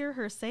things you hear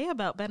her say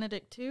about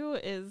Benedict too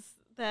is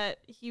that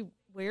he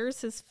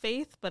wears his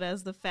faith, but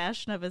as the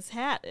fashion of his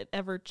hat, it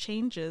ever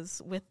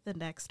changes with the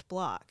next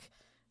block.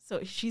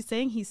 So she's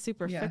saying he's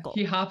super fickle.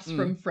 He hops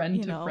from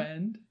friend to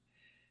friend.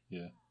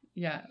 Yeah.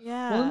 Yeah.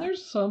 Well, and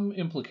there's some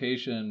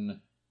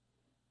implication,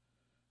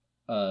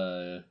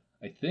 I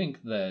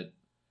think, that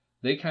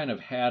they kind of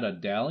had a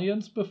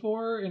dalliance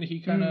before, and he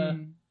kind of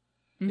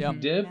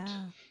dipped.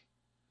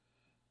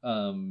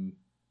 Yeah.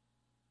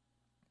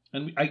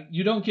 And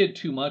you don't get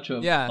too much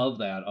of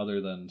that other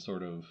than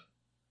sort of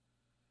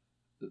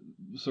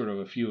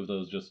a few of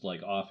those just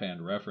like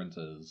offhand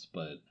references,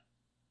 but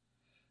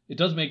it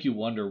does make you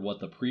wonder what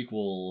the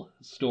prequel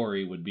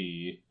story would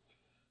be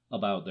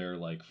about their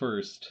like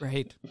first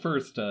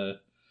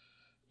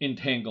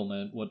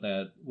entanglement,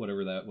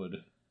 whatever that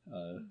would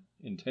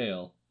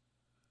entail.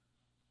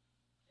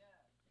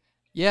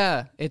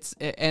 Yeah,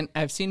 and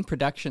I've seen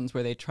productions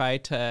where they try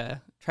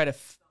to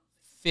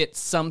fit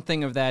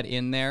something of that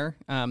in there.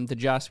 The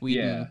Joss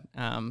Whedon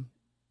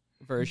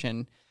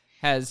version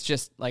has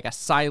just like a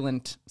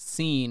silent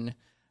scene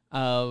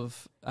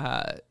of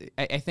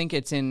I think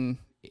it's in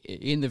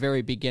the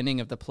very beginning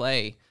of the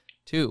play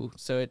too.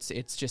 So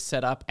it's just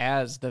set up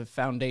as the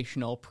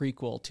foundational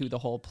prequel to the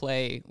whole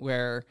play,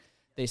 where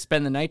they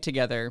spend the night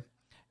together,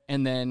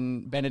 and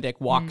then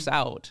Benedict walks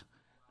out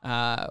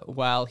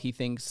while he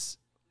thinks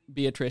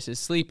Beatrice is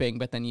sleeping,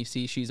 but then you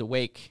see she's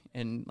awake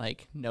and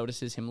like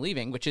notices him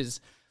leaving, which is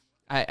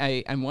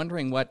I'm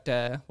wondering what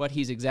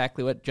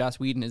Joss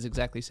Whedon is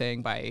exactly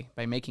saying by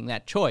making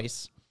that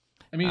choice.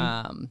 I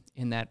mean,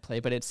 in that play,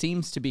 but it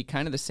seems to be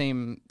kind of the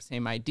same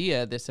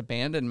idea, this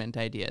abandonment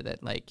idea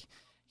that like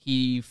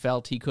he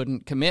felt he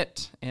couldn't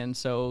commit, and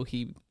so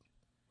he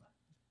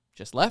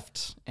just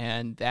left,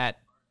 and that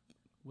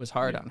was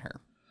hard on her.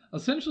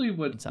 Essentially,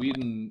 what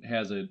Whedon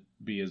has it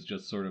be is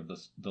just sort of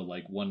the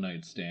like one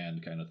night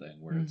stand kind of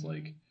thing, where it's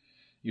like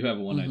you have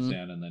a one night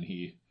stand, and then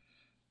he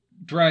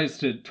tries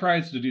to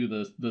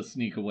do the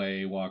sneak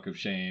away walk of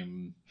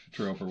shame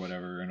trope or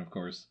whatever, and of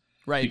course,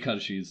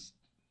 because she's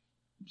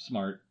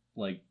smart,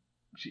 like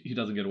he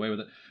doesn't get away with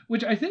it,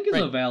 which I think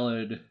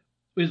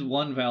is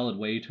one valid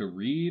way to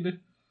read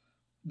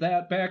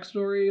that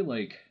backstory.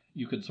 Like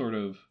you could sort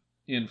of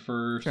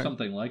infer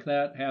something like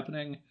that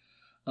happening.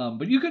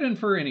 But you could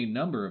infer any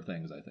number of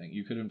things, I think.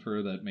 You could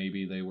infer that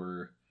maybe they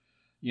were,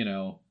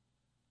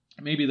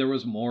 maybe there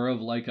was more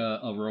of like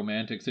a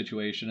romantic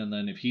situation, and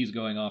then if he's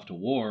going off to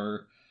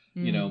war,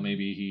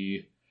 maybe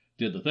he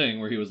did the thing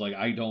where he was like,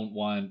 I don't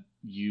want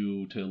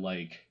you to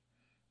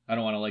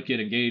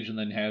get engaged and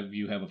then have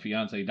a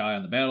fiance die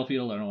on the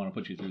battlefield. I don't want to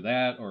put you through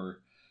that,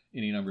 or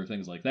any number of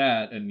things like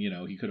that. And,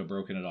 he could have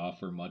broken it off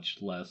for much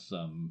less,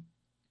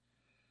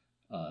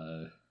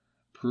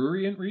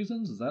 prurient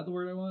reasons. Is that the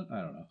word I want?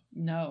 I don't know.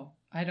 No,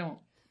 I don't.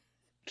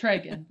 Try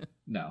again.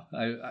 No,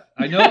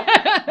 I know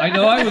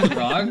I was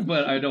wrong,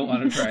 but I don't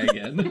want to try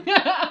again.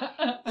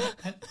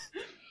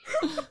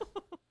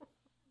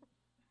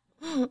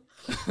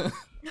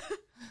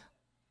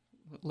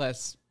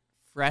 Less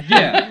frat.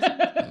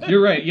 Yeah,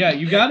 you're right. Yeah,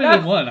 you got it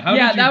in one.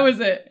 That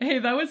was it. Hey,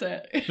 that was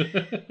it.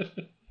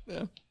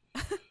 Yeah.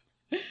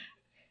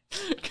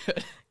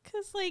 Good.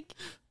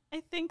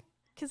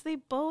 Because they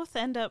both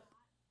end up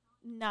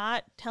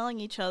not telling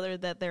each other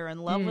that they're in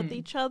love with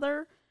each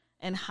other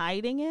and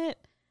hiding it.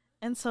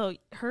 And so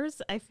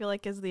hers, I feel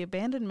like, is the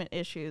abandonment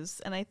issues.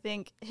 And I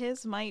think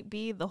his might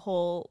be the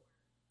whole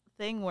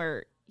thing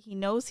where he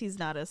knows he's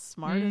not as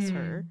smart as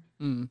her.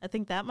 I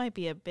think that might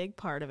be a big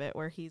part of it,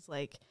 where he's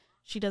like,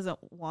 she doesn't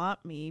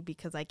want me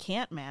because I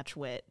can't match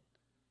wit.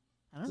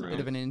 I don't know. A bit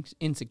of an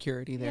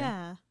insecurity there.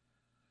 Yeah.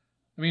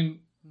 I mean,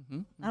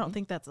 I don't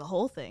think that's the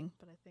whole thing,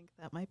 but I think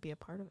that might be a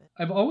part of it.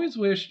 I've always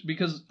wished,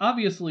 because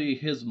obviously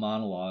his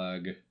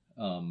monologue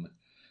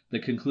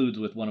that concludes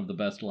with one of the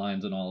best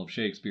lines in all of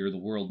Shakespeare, "The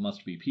world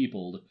must be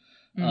peopled,"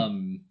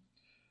 he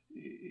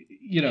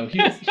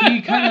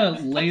kind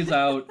of lays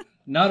out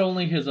not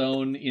only his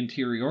own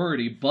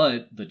interiority,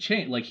 but the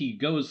change. Like, he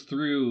goes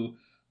through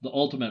the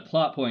ultimate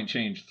plot point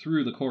change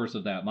through the course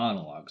of that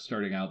monologue,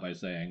 starting out by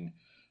saying,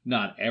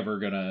 not ever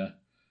gonna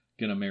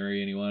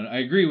marry anyone. I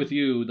agree with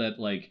you that,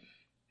 like,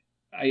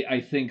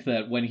 I think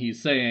that when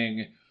he's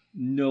saying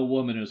no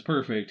woman is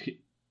perfect,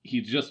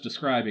 he's just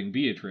describing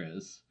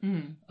Beatrice.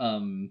 But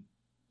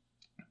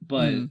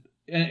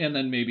and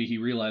then maybe he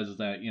realizes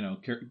that,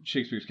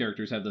 Shakespeare's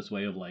characters have this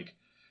way of like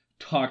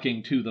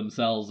talking to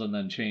themselves and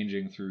then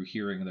changing through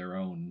hearing their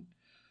own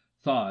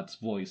thoughts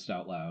voiced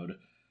out loud.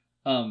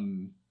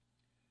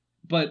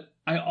 But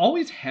I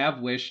always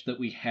have wished that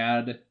we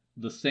had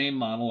the same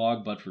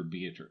monologue, but for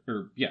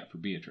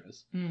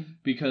Beatrice,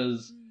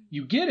 because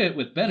you get it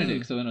with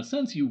Benedict. So in a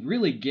sense, you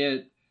really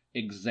get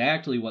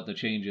exactly what the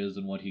change is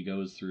and what he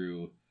goes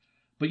through,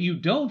 but you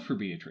don't for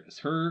Beatrice.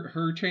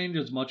 Her change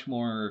is much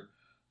more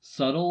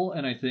subtle,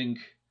 and I think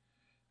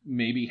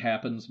maybe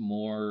happens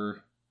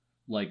more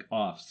like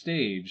off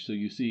stage. So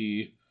you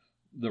see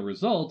the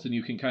results and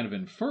you can kind of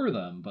infer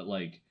them, but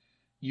like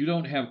you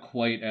don't have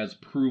quite as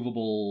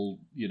provably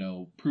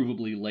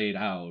laid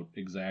out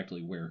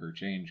exactly where her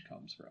change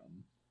comes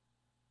from.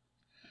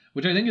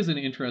 Which I think is an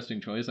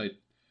interesting choice. I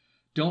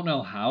don't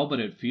know how, but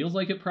it feels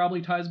like it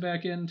probably ties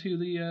back into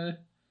the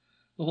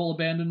whole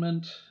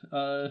abandonment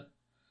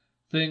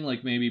thing.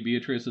 Like maybe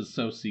Beatrice is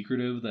so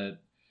secretive that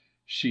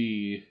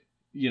she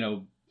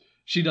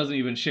doesn't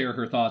even share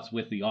her thoughts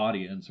with the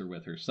audience or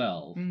with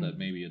herself. That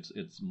maybe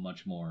it's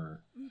much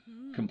more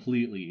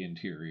completely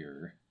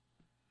interior.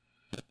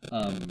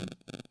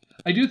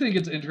 I do think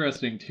it's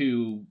interesting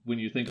too when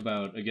you think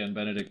about, again,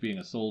 Benedict being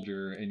a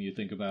soldier, and you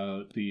think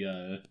about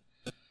the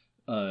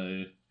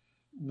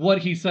what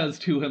he says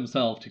to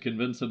himself to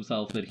convince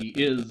himself that he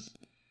is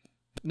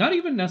not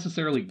even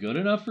necessarily good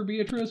enough for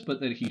Beatrice, but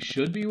that he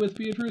should be with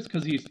Beatrice,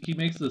 because he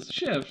makes this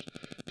shift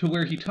to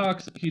where he's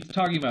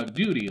talking about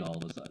duty all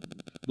of a sudden.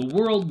 The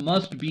world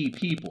must be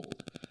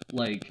peopled.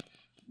 Like,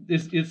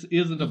 this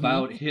isn't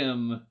about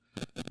him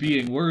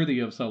being worthy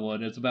of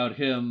someone. It's about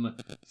him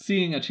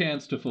seeing a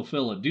chance to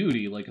fulfill a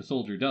duty like a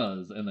soldier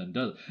does, and then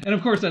does. And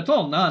of course, that's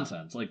all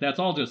nonsense. Like, that's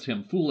all just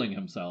him fooling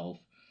himself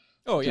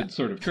to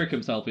sort of trick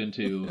himself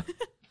into,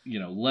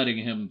 letting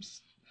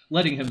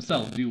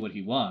himself do what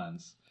he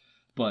wants.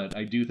 But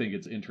I do think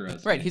it's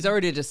interesting. Right, he's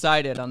already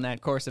decided on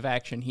that course of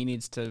action. He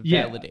needs to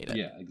validate it.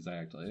 Yeah,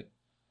 exactly.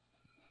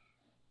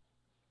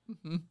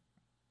 Mm-hmm.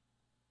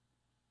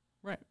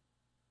 Right.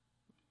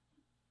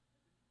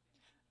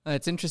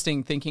 It's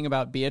interesting thinking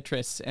about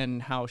Beatrice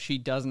and how she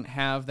doesn't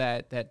have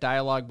that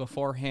dialogue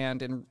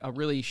beforehand and a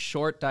really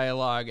short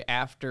dialogue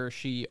after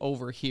she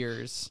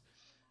overhears,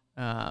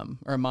 or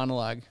a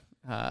monologue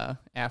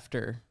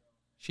after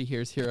she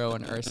hears Hero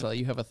and Ursula.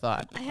 You have a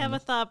thought. I have a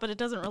thought, but it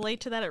doesn't relate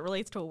to that. It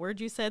relates to a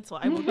word you said, so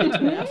I will get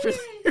to it after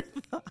your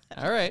thought.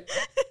 All right.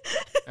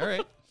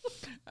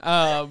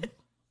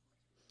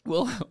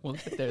 We'll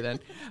get there then.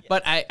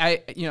 But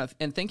I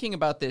and thinking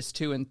about this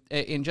too, and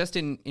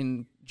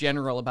in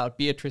general about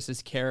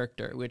Beatrice's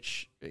character,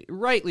 which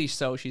rightly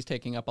so, she's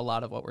taking up a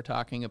lot of what we're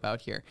talking about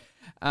here.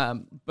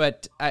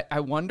 But I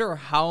wonder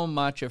how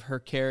much of her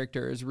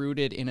character is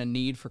rooted in a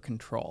need for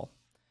control,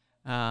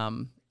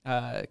 kind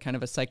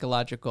of a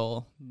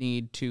psychological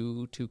need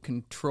to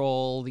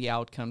control the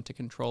outcome, to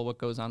control what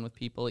goes on with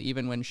people,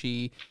 even when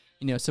she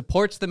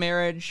supports the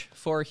marriage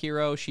for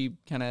Hero. She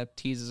kind of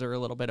teases her a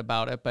little bit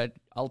about it, but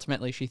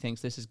ultimately she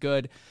thinks this is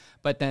good.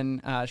 But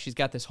then she's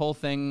got this whole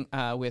thing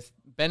with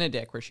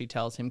Benedict where she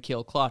tells him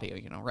kill Claudio,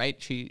 right?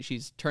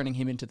 She's turning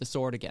him into the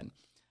sword again.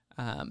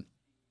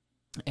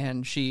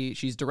 And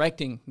she's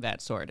directing that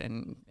sword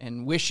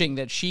and wishing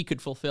that she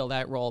could fulfill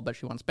that role, but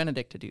she wants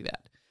Benedict to do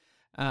that.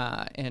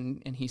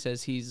 And he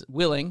says he's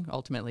willing.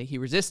 Ultimately, he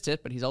resists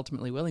it, but he's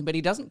ultimately willing. But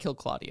he doesn't kill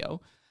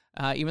Claudio,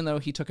 even though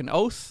he took an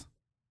oath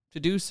to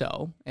do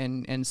so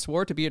and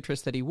swore to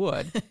Beatrice that he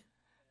would,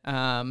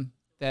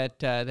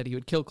 that he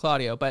would kill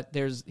Claudio. But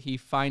he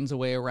finds a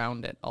way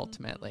around it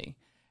ultimately,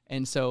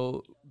 and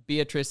so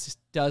Beatrice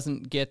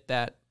doesn't get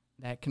that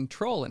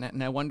control in it.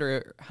 And I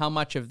wonder how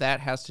much of that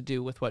has to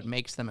do with what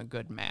makes them a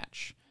good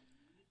match.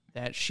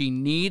 That she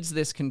needs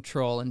this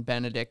control, and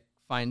Benedict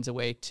finds a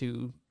way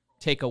to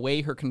take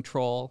away her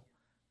control,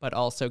 but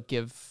also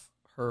give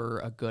her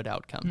a good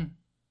outcome.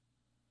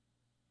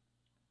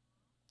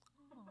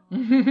 I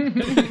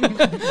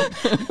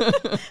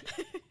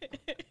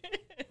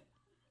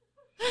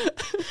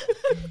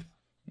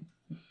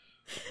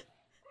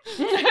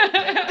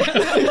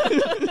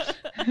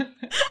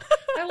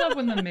love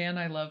when the man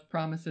I love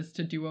promises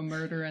to do a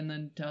murder and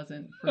then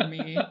doesn't for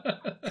me.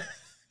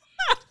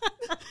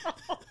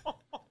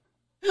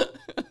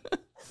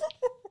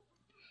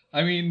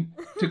 I mean,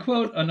 to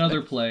quote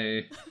another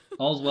play,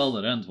 all's well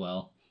that ends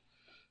well.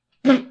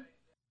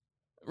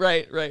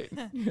 Right.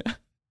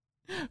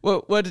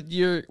 What was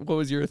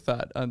your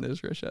thought on this,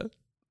 Risha?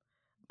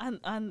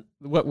 On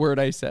what word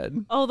I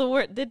said? Oh, the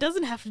word. It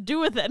doesn't have to do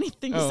with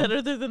anything you said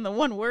other than the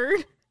one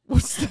word.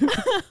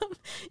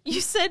 You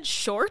said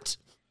short.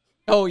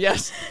 Oh,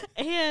 yes.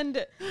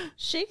 And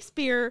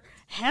Shakespeare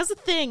has a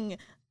thing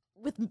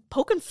with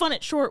poking fun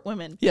at short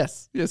women.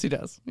 Yes, he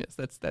does. Yes,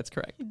 that's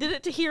correct. He did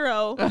it to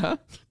Hero. Uh-huh.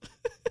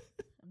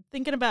 I'm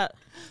thinking about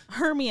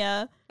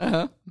Hermia.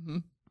 Uh-huh. Mm-hmm.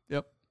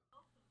 Yep.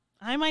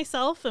 I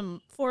myself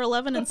am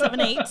 4'11" and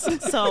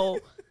 7/8", so...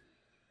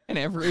 And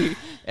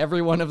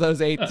every one of those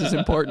 8s is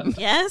important.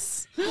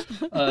 Yes.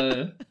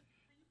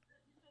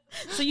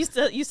 So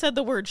you said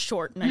the word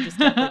short, and I just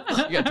you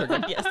got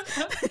triggered. Yes.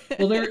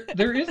 Well,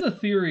 there is a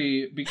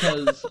theory,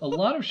 because a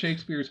lot of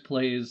Shakespeare's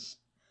plays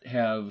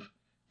have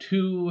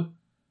two,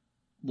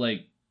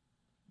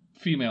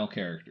 female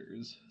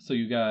characters. So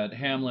you got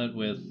Hamlet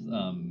with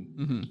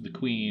the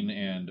Queen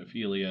and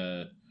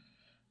Ophelia.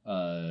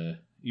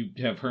 You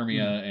have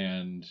Hermia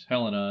and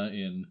Helena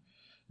in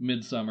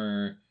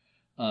Midsummer.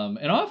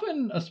 And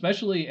often,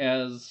 especially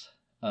as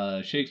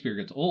Shakespeare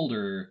gets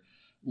older,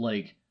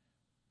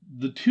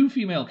 the two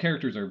female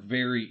characters are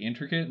very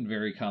intricate and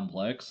very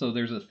complex. So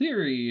there's a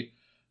theory,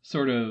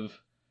 sort of,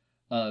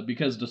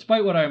 because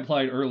despite what I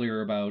implied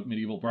earlier about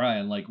Medieval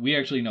Brian, we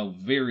actually know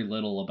very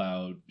little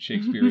about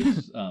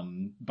Shakespeare's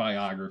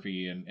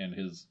biography and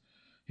his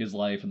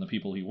life and the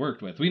people he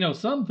worked with. We know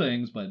some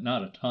things, but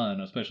not a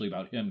ton, especially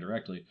about him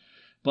directly.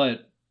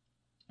 But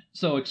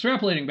so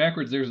extrapolating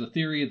backwards, there's a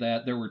theory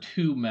that there were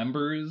two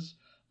members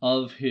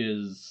of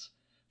his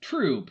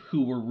troupe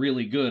who were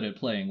really good at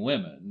playing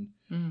women.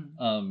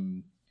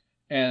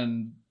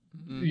 And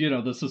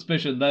the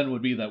suspicion then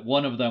would be that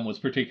one of them was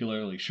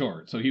particularly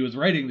short. So he was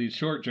writing these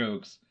short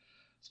jokes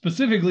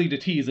specifically to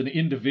tease an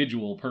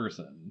individual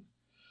person,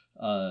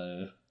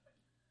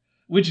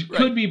 which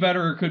could be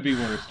better or could be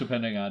worse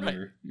depending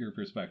on your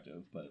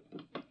perspective. But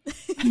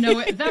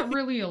no, that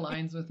really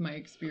aligns with my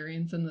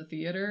experience in the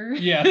theater.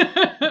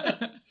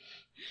 Yeah.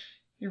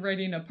 You're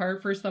writing a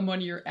part for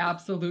someone, you're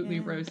absolutely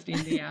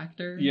roasting the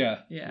actor.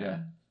 Yeah.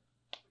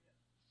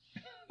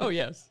 Oh,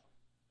 yes.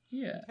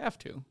 Yeah. Have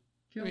to.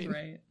 Feels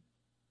right.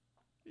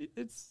 It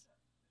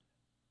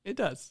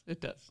does.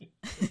 It just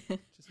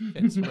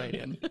fits right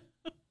in. Yes.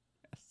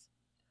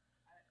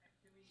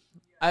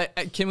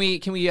 Can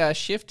we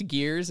shift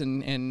gears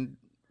and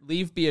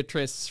leave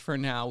Beatrice for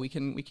now? We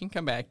can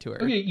come back to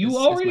her. Okay,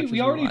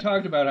 we already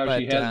talked about how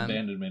she has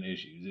abandonment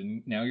issues,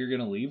 and now you're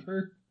gonna leave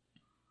her?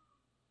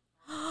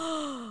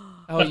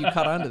 Oh, you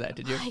caught on to that,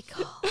 did you?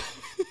 Michael.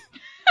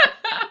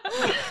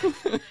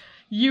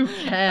 You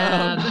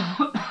can.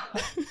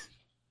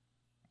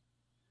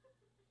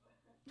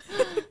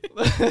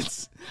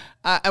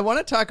 I want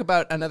to talk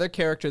about another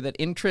character that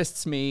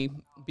interests me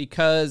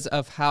because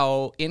of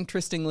how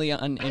interestingly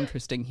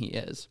uninteresting he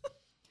is.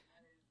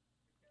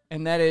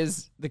 And that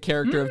is the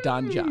character of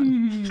Don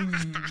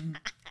John.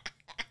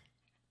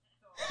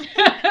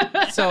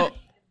 So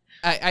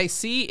I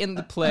see in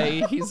the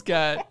play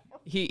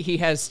he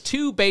has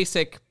two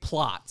basic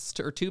plots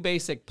or two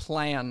basic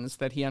plans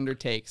that he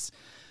undertakes,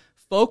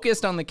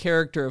 focused on the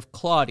character of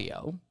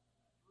Claudio,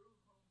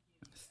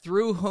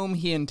 through whom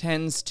he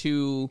intends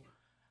to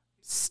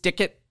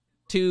stick it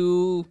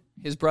to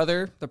his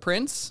brother, the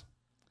prince,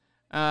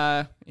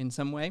 in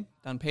some way,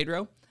 Don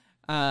Pedro.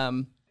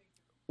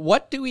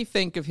 What do we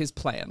think of his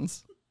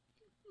plans?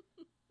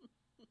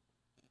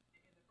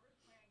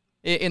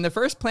 In the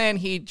first plan,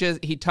 he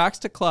talks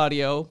to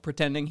Claudio,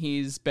 pretending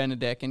he's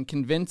Benedict, and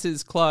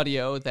convinces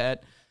Claudio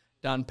that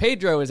Don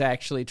Pedro is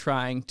actually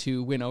trying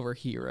to win over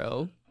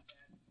Hero,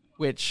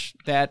 which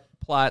that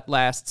plot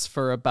lasts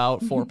for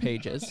about 4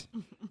 pages.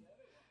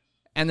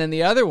 And then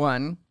the other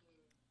one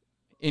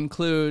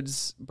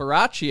includes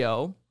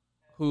Baraccio,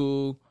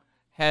 who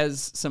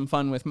has some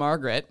fun with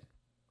Margaret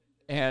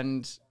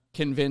and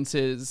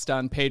convinces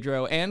Don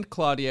Pedro and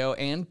Claudio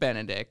and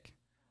Benedict.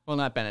 Well,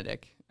 not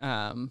Benedict.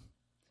 So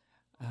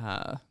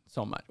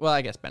much. Well,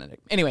 I guess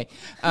Benedict. Anyway,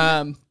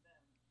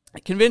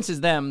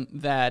 convinces them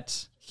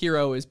that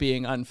Hero is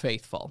being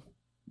unfaithful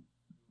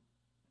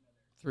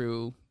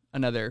through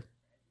another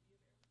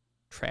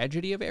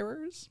tragedy of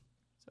errors,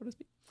 so to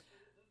speak.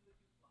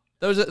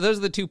 Those are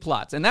the two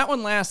plots, and that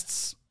one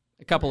lasts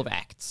a couple of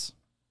acts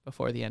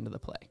before the end of the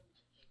play.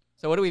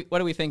 So what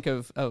do we think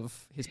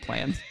of his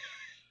plans?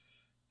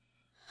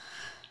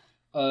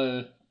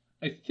 I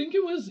think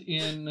it was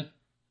in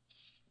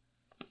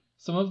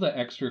some of the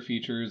extra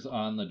features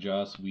on the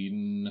Joss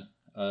Whedon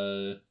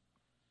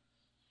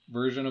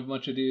version of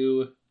Much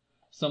Ado.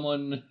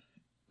 Someone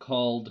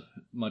called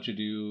Much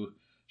Ado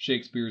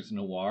Shakespeare's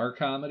noir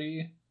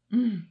comedy.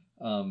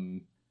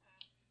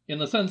 In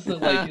the sense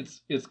that like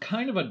it's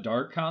kind of a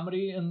dark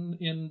comedy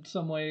in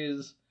some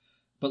ways,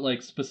 but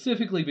like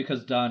specifically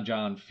because Don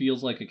John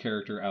feels like a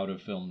character out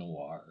of film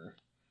noir.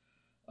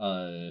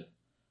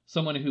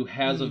 Someone who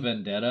has a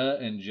vendetta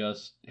and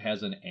just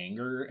has an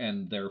anger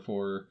and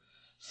therefore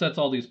sets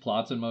all these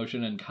plots in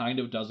motion and kind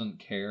of doesn't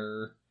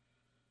care,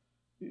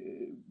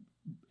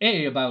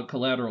 A, about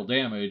collateral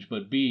damage,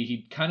 but B,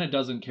 he kind of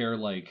doesn't care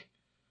like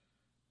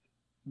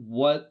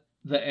what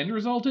the end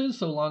result is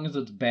so long as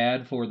it's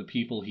bad for the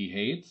people he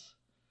hates.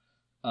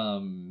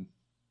 And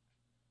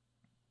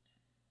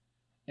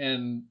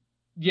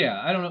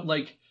yeah, I don't know,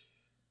 like,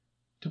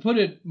 to put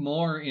it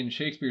more in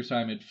Shakespeare's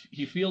time,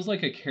 he feels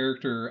like a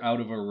character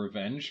out of a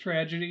revenge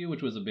tragedy,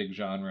 which was a big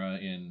genre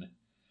in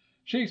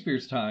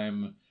Shakespeare's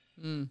time.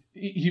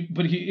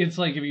 It's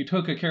like if you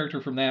took a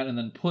character from that and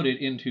then put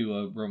it into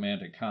a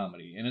romantic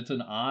comedy, and it's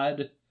an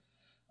odd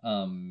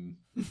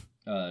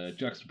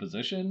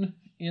juxtaposition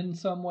in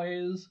some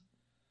ways.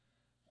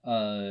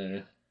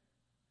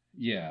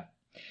 Yeah,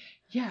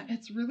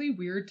 it's really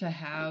weird to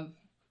have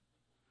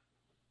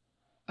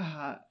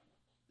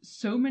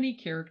so many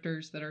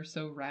characters that are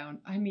so round.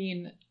 I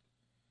mean,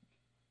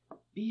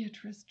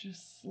 Beatrice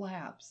just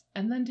slaps,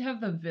 and then to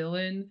have the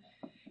villain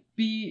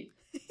be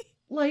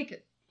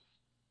like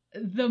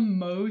the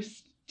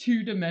most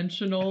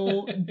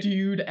two-dimensional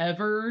dude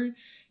ever.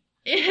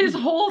 His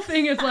whole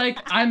thing is like,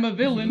 I'm a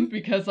villain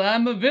because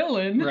I'm a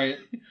villain. Right.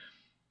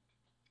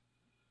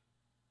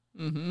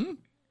 Mm-hmm.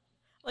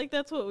 Like,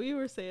 that's what we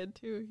were saying,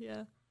 too,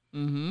 yeah.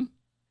 Mm-hmm.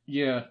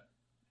 Yeah.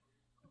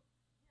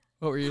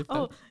 What were you thinking?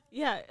 Oh,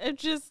 yeah, it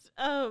just,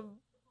 the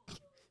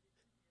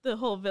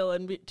whole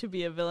villain to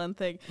be a villain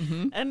thing.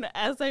 Mm-hmm. And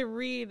as I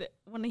read,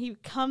 when he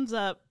comes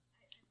up,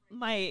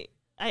 I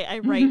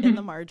write in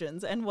the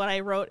margins, and what I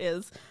wrote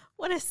is,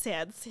 what a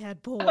sad,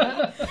 sad boy.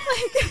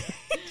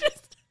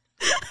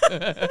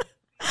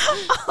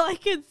 All I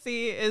could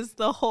see is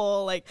the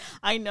whole, like,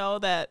 I know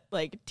that,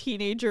 like,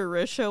 teenager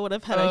Risha would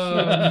have had a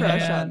huge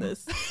crush on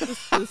this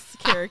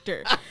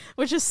character,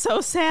 which is so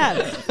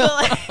sad. But,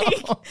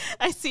 like,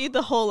 I see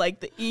the whole,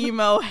 like, the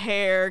emo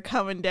hair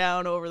coming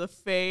down over the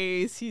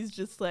face. He's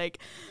just like,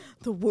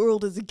 the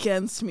world is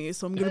against me,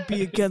 so I'm going to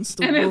be against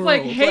the world. And it's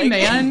like, hey,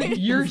 man,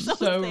 you're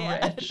so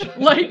rich.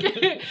 Like,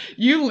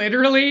 you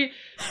literally,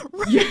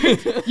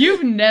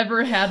 you've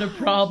never had a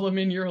problem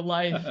in your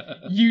life.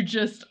 You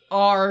just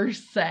are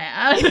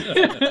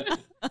sad.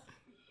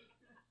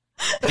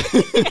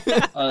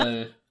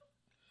 I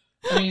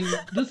mean,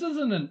 this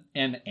isn't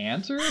an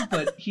answer,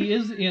 but he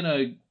is in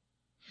a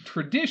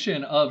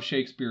tradition of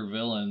Shakespeare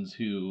villains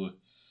who,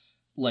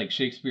 like,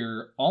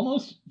 Shakespeare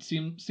almost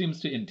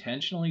seems to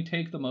intentionally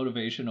take the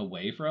motivation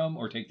away from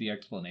or take the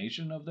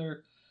explanation of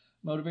their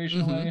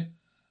motivational way.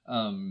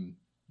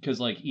 Because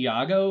like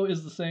Iago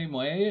is the same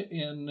way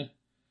in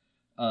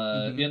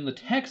the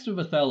text of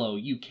Othello.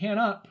 You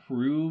cannot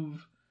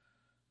prove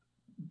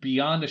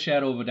beyond a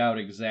shadow of a doubt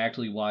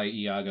exactly why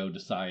Iago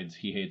decides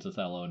he hates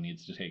Othello and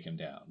needs to take him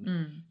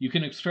down. You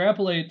can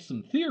extrapolate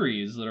some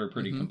theories that are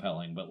pretty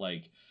compelling, but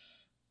like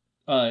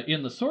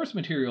in the source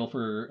material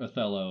for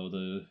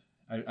Othello,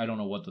 I don't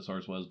know what the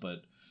source was,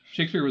 but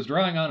Shakespeare was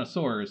drawing on a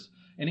source,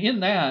 and in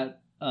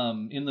that,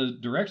 in the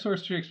direct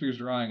source Shakespeare's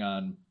drawing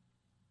on,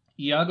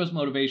 Iago's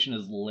motivation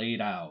is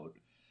laid out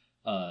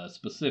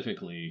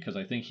specifically because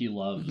I think he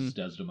loves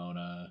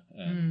Desdemona,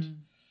 and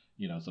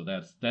so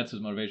that's his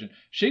motivation.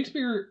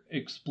 Shakespeare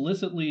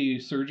explicitly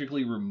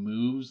surgically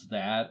removes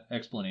that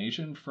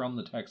explanation from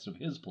the text of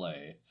his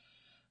play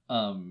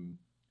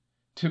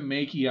to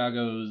make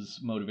Iago's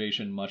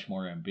motivation much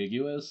more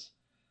ambiguous.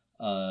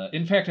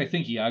 In fact, I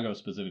think Iago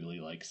specifically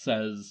like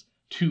says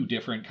two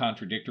different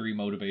contradictory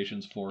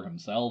motivations for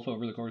himself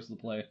over the course of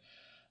the play.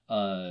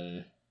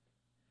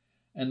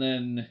 And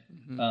then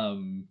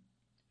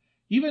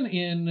even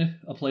in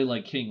a play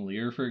like King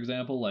Lear, for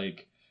example,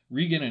 like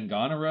Regan and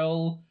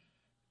Goneril,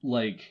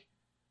 like,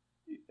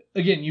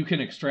 again, you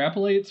can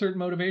extrapolate certain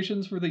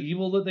motivations for the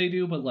evil that they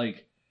do, but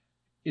like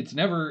it's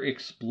never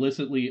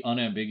explicitly,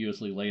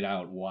 unambiguously laid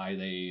out why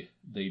they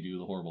do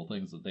the horrible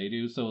things that they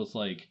do. So it's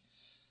like,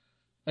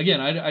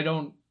 again, I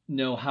don't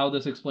know how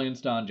this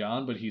explains Don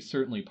John, but he's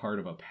certainly part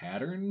of a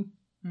pattern.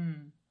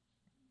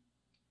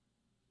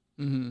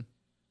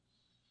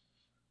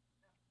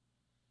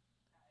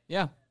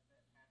 Yeah.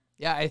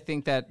 Yeah, I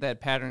think that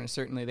pattern is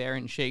certainly there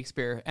in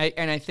Shakespeare.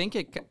 I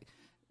think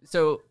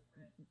so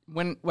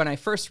when I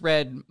first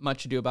read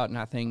Much Ado About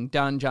Nothing,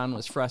 Don John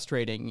was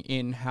frustrating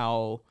in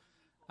how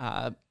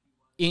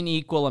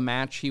unequal a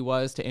match he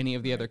was to any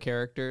of the other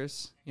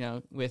characters.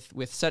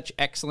 With such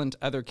excellent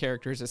other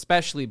characters,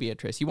 especially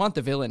Beatrice, you want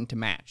the villain to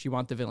match. You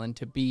want the villain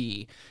to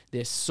be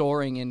this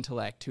soaring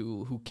intellect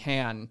who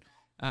can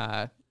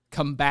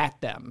combat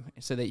them,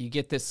 so that you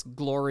get this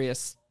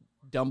glorious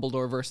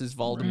Dumbledore versus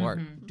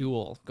Voldemort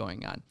duel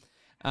going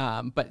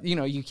on. But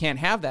you can't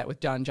have that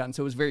with Don John,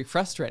 so it was very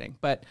frustrating.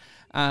 But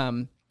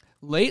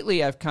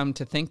lately I've come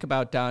to think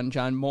about Don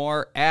John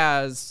more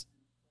as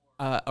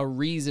a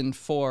reason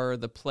for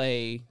the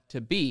play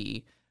to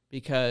be,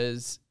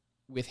 because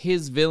with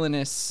his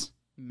villainous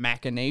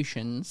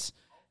machinations,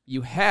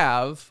 you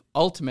have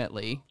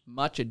ultimately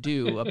Much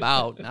Ado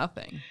About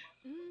Nothing.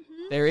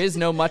 There is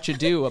no Much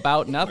Ado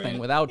About Nothing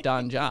without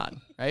Don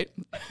John, right?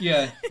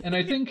 Yeah, and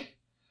I think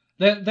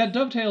that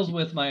dovetails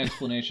with my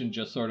explanation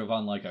just sort of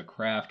on like a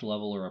craft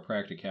level or a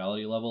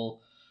practicality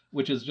level,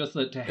 which is just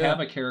that to have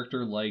a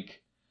character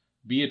like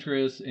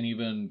Beatrice and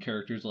even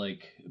characters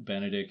like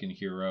Benedict and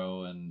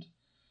Hero and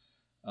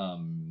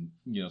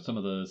some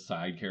of the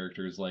side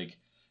characters, like,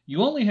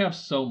 you only have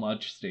so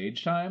much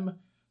stage time.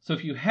 So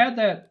if you had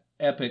that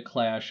epic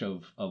clash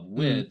of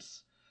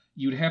wits,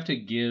 you'd have to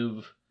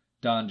give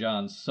Don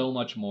John so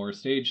much more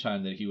stage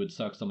time that he would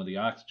suck some of the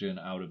oxygen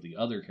out of the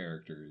other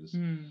characters.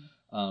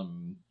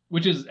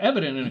 Which is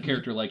evident in a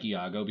character like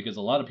Iago, because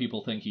a lot of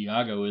people think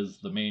Iago is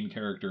the main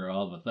character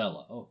of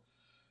Othello.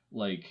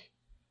 Like,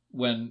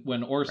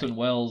 when Orson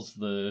Welles,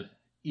 the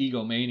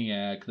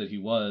egomaniac that he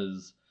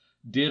was,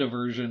 did a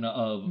version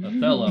of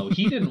Othello,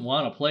 he didn't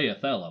want to play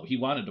Othello. He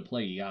wanted to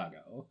play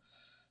Iago.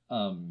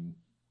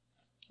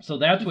 So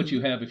that's what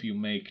you have if you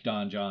make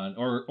Don John,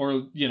 or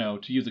to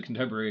use a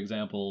contemporary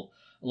example,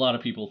 a lot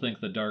of people think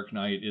The Dark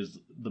Knight is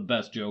the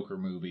best Joker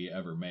movie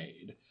ever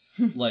made.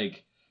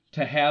 Like,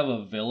 to have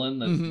a villain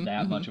that's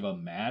that much of a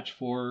match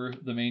for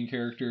the main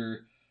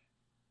character,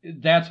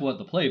 that's what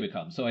the play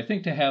becomes. So I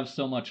think to have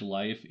so much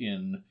life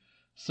in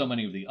so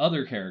many of the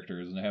other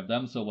characters and to have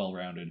them so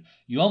well-rounded,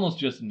 you almost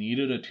just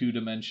needed a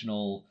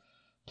two-dimensional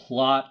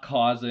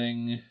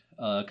plot-causing,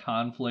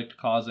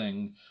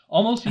 conflict-causing,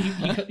 almost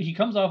he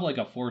comes off like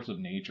a force of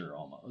nature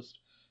almost.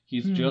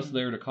 He's just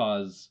there to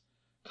cause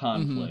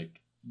conflict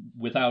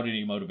without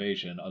any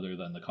motivation other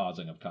than the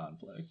causing of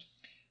conflict.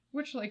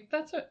 Which, like,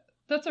 that's a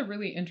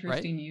really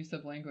interesting use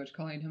of language,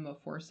 calling him a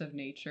force of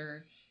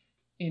nature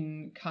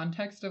in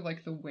context of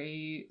like the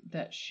way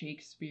that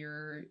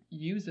Shakespeare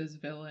uses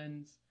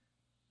villains.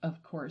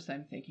 Of course,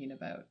 I'm thinking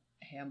about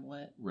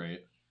Hamlet.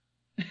 Right.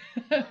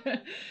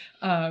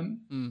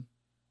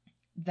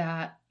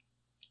 That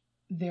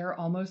they're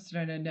almost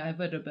an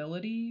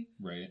inevitability.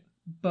 Right.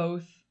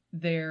 Both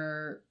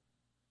their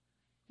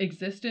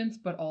existence,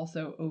 but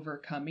also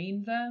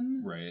overcoming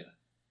them. Right.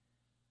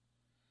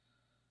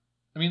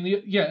 I mean,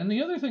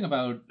 the other thing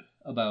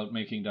about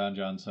making Don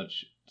John so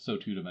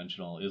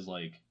two-dimensional is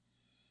like,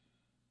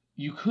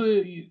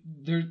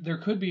 there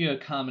could be a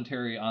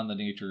commentary on the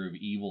nature of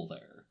evil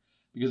there,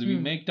 because if you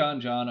make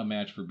Don John a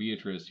match for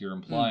Beatrice, you're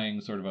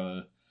implying sort of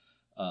a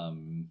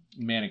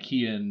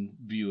Manichaean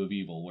view of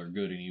evil, where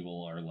good and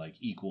evil are like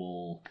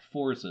equal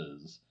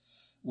forces,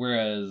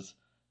 whereas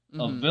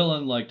a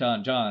villain like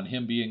Don John,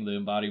 him being the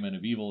embodiment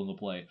of evil in the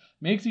play,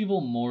 makes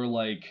evil more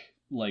like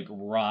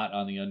rot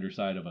on the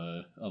underside of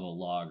a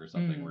log or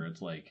something, where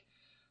it's like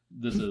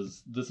this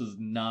is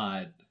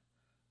not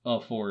a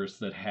force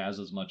that has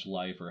as much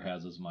life or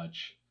has as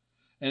much,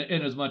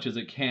 and as much as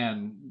it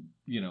can,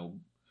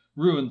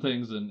 ruin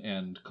things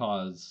and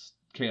cause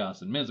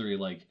chaos and misery,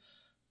 like,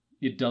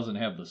 it doesn't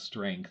have the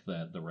strength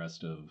that the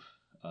rest of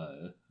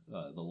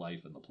the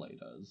life in the play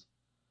does.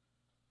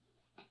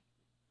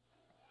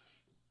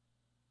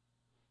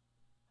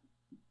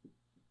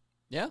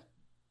 Yeah.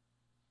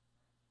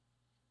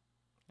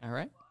 All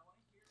right.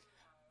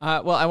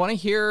 Well, I want to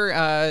hear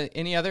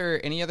any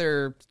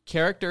other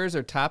characters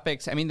or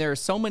topics. I mean, there are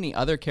so many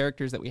other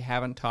characters that we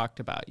haven't talked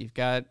about. You've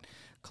got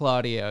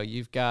Claudio,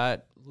 you've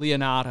got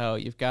Leonardo,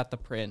 you've got the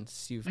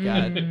Prince, you've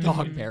got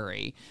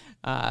Dogberry,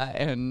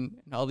 and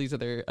all these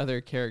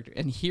other characters.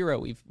 And Hero,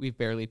 we've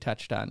barely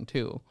touched on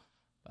too.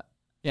 But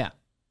yeah.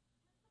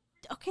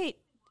 Okay,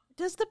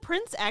 does the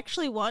Prince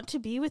actually want to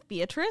be with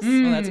Beatrice?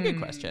 Well, that's a good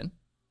question.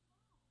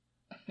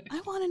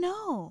 I want to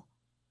know.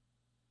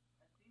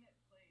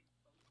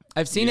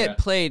 I've seen it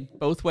played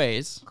both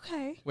ways.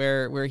 Okay.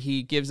 Where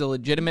he gives a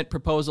legitimate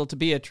proposal to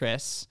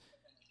Beatrice,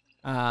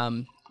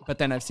 but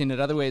then I've seen it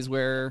other ways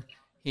where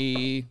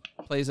he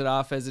plays it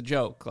off as a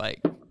joke,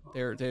 like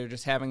they're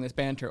just having this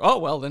banter. Oh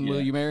well, then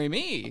will you marry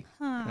me?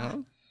 Huh.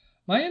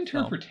 My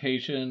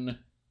interpretation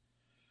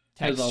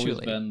has always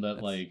been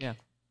that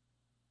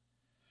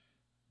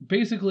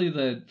basically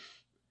that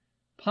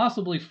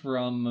possibly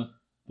from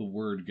the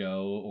word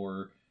go,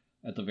 or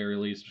at the very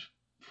least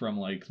from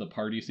like the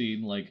party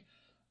scene, like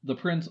the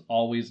Prince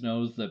always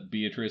knows that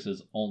Beatrice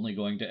is only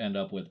going to end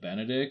up with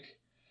Benedict,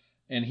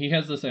 and he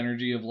has this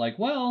energy of like,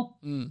 well,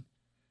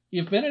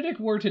 if Benedict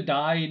were to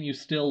die and you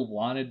still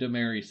wanted to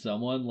marry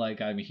someone,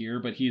 like, I'm here,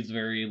 but he's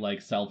very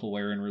like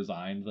self-aware and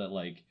resigned that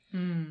like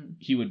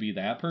he would be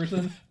that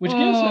person, which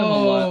gives him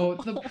a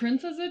lot. The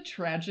Prince is a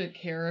tragic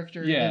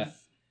character. Yeah.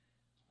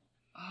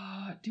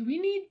 Do we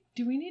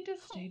need to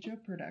stage a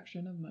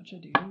production of Much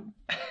Ado?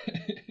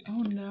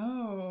 Oh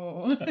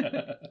no.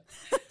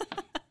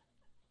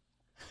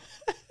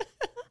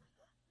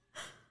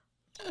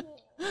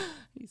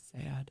 He's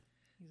sad.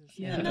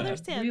 Yeah, Another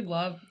sad. We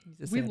love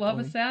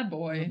a sad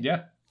boy.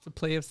 Yeah. It's a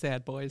play of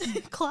sad boys.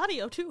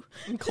 Claudio too.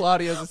 And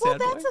Claudio's a sad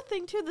boy. Well, that's the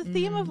thing too. The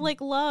theme of like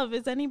love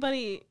is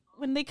anybody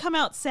when they come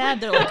out sad,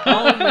 they're like,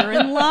 "Oh, we're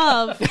in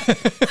love."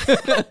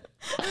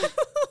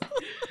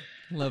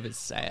 Love is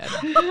sad.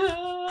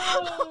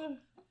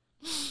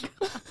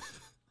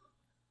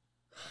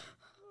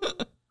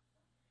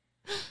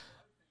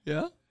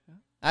 Yeah.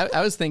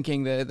 I was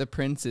thinking the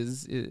Prince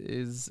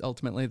is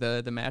ultimately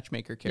the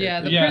matchmaker character.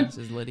 Yeah, the Prince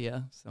is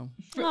Lydia. So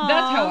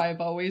that's how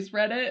I've always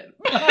read it.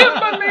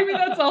 But maybe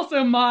that's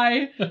also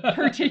my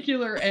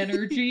particular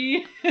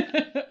energy.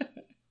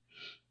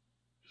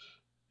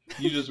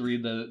 You just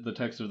read the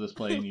text of this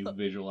play and you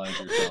visualize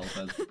yourself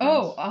as the Prince.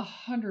 Oh,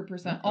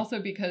 100%. Also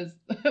because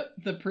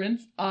the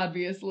Prince,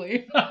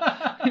 obviously.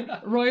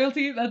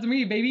 Royalty, that's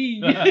me,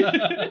 baby.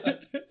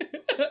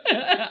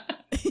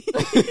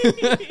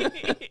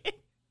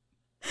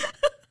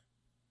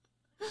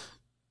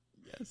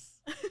 Yes.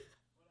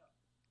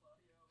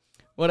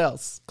 What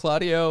else?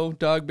 Claudio,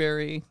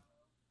 Dogberry,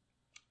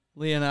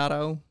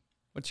 Leonardo.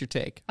 What's your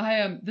take?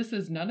 This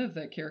is none of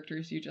the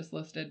characters you just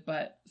listed,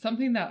 but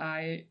something that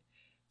I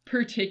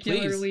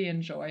particularly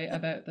enjoy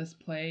about this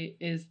play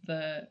is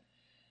the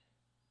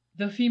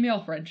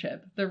female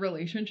friendship. The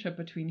relationship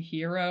between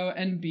Hero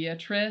and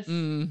Beatrice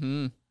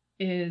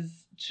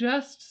is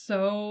just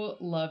so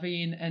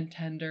loving and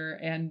tender,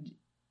 and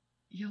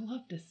you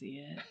love to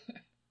see it.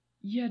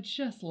 You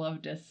just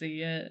love to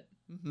see it.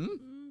 Mm-hmm.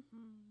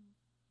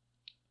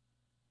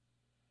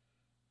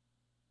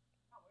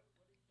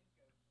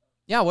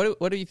 Yeah,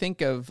 what do you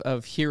think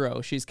of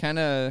Hero? She's kind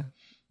of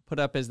put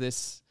up as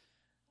this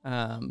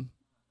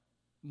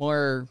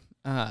more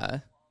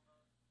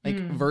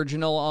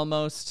virginal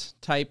almost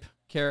type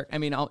character. I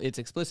mean, it's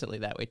explicitly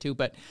that way too,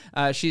 but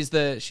she's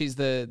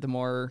the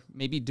more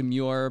maybe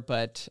demure,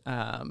 but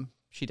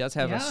she does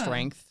have a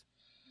strength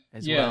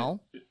as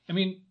well. I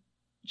mean,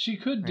 she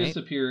could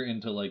disappear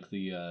into like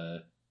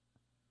the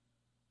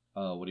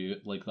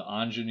the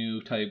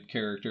ingenue type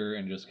character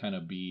and just kind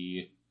of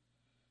be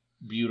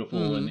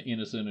beautiful and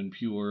innocent and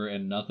pure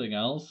and nothing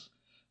else.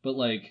 But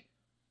like,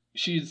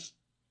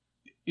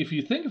 if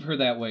you think of her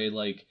that way,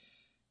 like,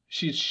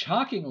 she's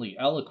shockingly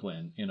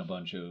eloquent in a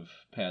bunch of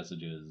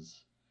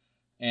passages.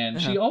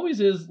 And she always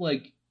is,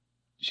 like,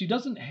 she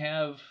doesn't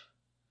have,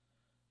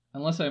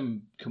 unless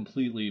I'm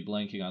completely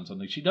blanking on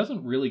something, she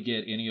doesn't really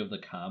get any of the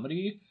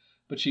comedy,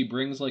 but she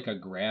brings like a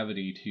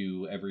gravity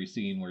to every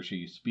scene where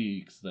she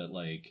speaks that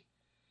like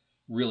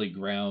really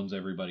grounds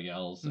everybody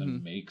else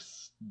and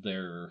makes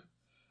their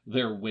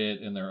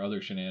wit and their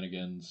other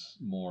shenanigans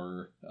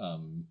more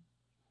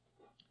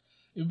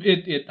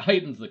it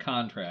heightens the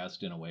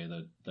contrast in a way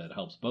that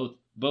helps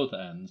both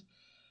ends,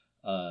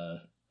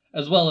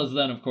 as well as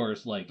then of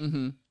course like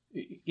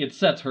it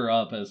sets her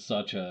up as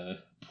such a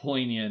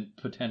poignant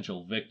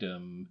potential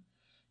victim.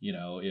 You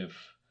know,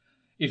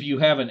 if you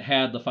haven't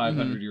had the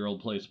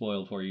 500-year-old play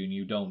spoiled for you and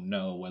you don't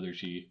know whether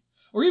she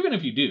Or even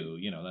if you do,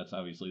 that's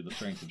obviously the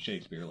strength of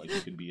Shakespeare. Like,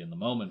 you can be in the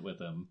moment with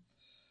him.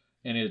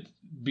 And it's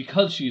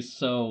because she's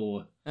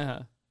so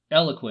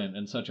eloquent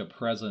and such a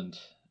present,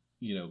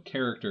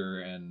 character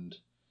and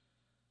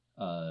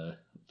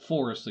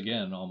force,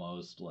 again,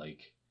 almost, like,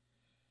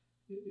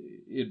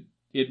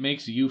 it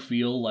makes you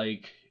feel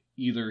like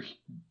either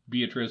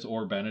Beatrice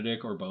or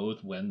Benedict or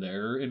both, when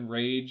they're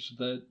enraged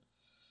that,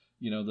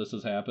 this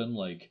has happened.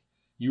 Like,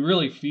 you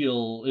really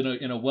feel,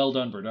 in a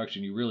well-done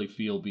production, you really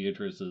feel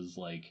Beatrice's,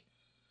 like,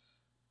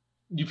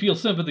 you feel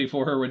sympathy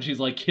for her when she's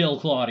like, kill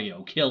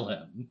Claudio, kill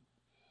him.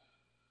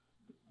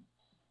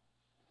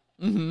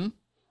 Mm-hmm.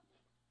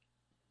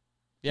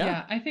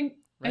 Yeah, I think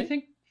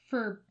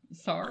for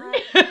sorry.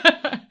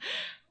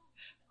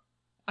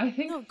 I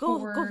think No, go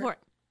for it.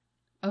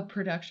 A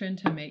production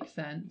to make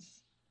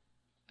sense,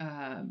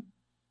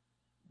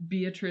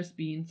 Beatrice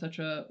being such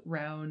a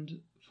round,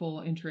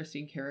 full,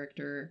 interesting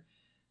character,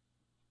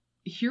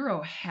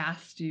 Hero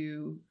has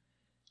to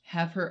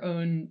have her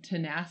own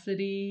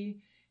tenacity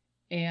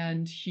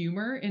and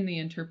humor in the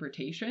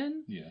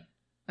interpretation. Yeah.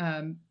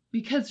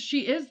 Because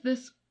she is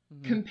this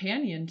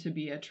companion to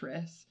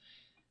Beatrice.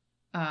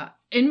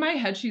 In my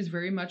head, she's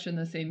very much in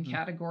the same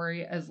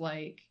category as,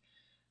 like,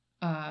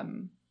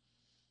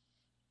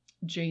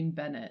 Jane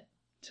Bennett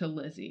to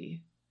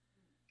Lizzie.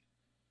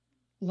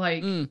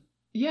 Like,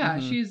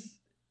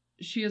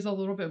 she is a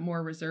little bit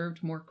more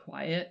reserved, more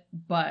quiet,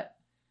 but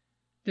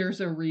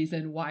there's a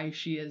reason why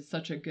she is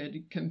such a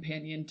good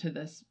companion to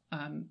this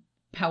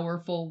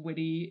powerful,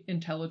 witty,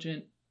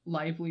 intelligent,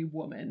 lively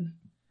woman.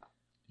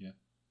 Yeah.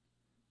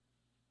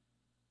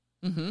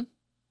 Mm-hmm.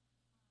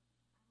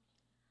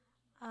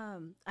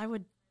 I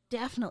would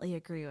definitely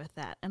agree with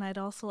that. And I'd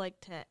also like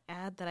to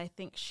add that I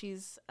think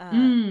she's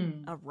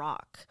a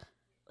rock.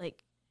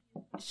 Like,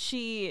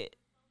 she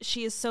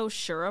is so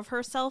sure of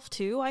herself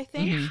too, I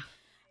think.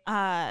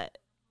 And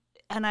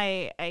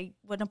I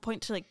want to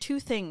point to, like, two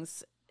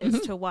things as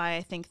to why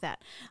I think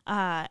that.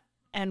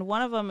 And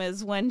one of them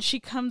is when she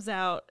comes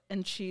out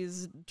and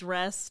she's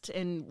dressed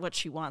in what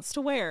she wants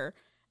to wear,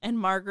 and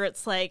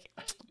Margaret's like,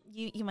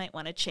 you might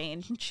want to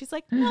change. And she's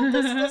like, no,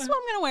 this is what I'm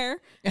going to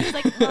wear. And she's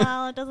like,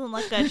 well, it doesn't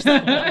look good. She's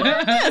like, well,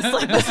 wear this.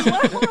 Like, this is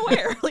what I want to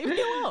wear. Leave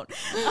me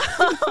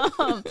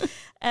alone.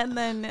 And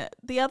then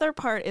the other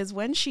part is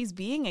when she's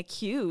being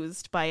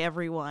accused by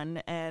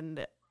everyone,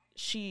 and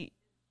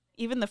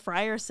even the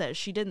friar says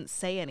she didn't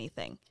say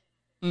anything.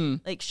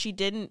 Like, she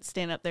didn't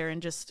stand up there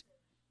and just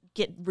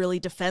get really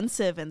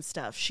defensive and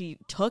stuff. She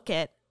took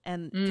it,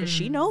 and because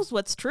she knows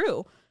what's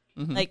true.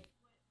 Like,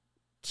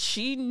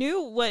 she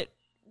knew what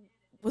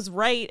was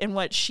right and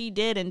what she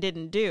did and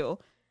didn't do.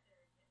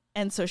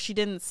 And so she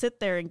didn't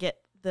sit there and get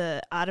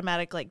the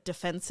automatic, like,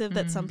 defensive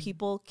that some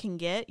people can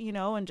get,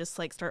 and just,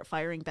 like, start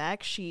firing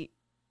back. She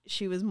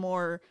was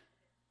more,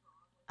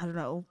 I don't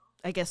know,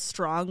 I guess,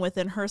 strong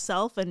within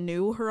herself and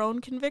knew her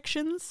own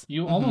convictions.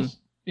 You almost,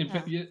 in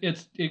fact,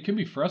 it can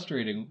be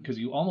frustrating because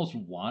you almost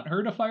want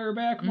her to fire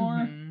back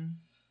more.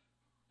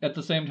 At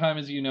the same time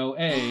as, A,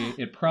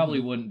 it probably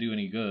wouldn't do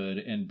any good,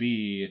 and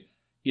B,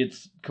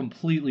 it's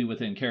completely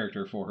within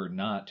character for her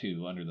not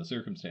to under the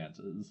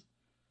circumstances.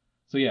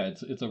 So yeah,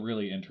 it's a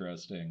really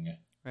interesting.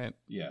 Right.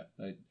 Yeah,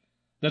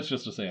 that's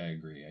just to say I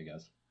agree, I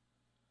guess.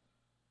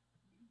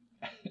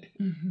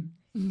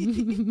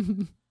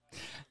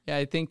 Yeah,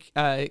 I think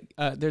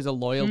there's a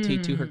loyalty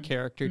to her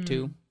character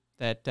too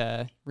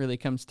that really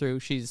comes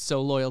through. She's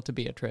so loyal to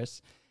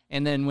Beatrice.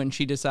 And then when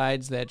she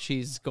decides that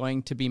she's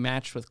going to be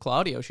matched with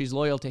Claudio, she's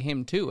loyal to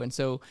him too. And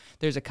so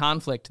there's a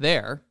conflict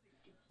there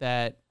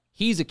that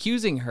he's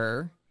accusing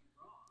her.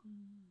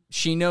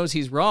 She knows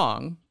he's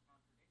wrong,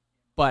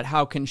 but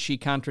how can she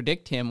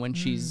contradict him when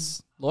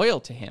she's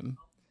loyal to him?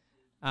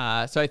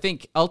 So I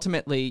think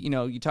ultimately,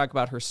 you talk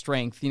about her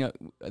strength,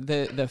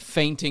 the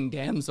fainting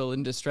damsel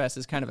in distress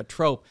is kind of a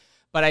trope,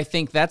 but I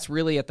think that's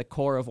really at the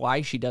core of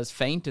why she does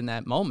faint in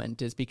that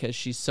moment, is because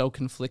she's so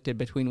conflicted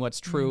between what's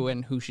true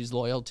and who she's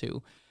loyal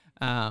to.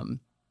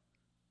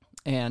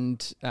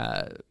 And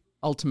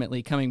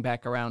ultimately coming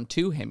back around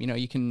to him,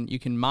 you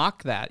can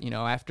mock that,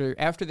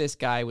 after this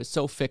guy was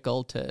so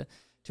fickle to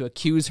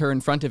accuse her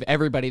in front of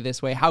everybody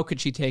this way, how could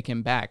she take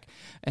him back?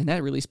 And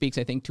that really speaks,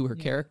 I think, to her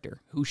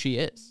character, who she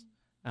is,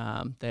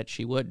 that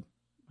she would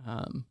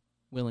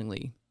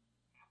willingly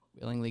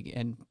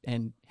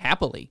and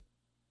happily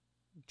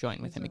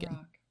join with him again.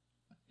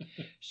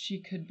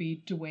 She could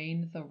be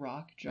Dwayne "The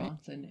Rock"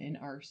 Johnson in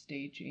our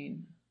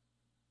staging.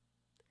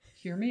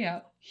 Hear me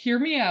out.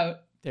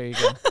 There you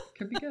go.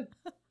 Could be good.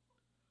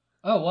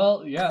 Oh,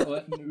 well, yeah,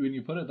 when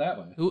you put it that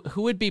way.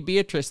 Who would be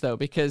Beatrice, though?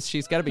 Because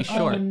she's got to be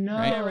short, oh, no.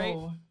 right?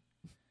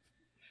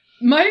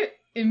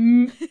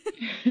 The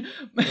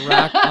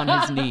Rock on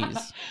his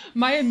knees.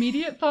 My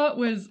immediate thought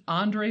was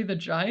Andre the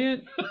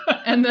Giant,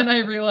 and then I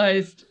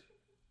realized,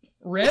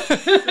 rip.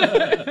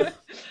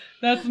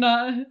 That's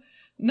not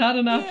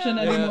an option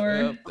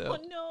anymore. Oh,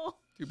 no.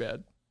 Too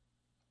bad.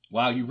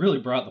 Wow, you really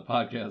brought the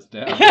podcast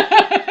down.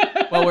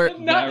 Well, we're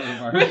Not That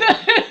remark.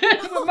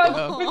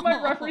 with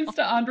my reference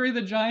to Andre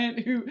the Giant,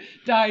 who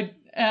died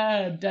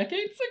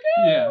decades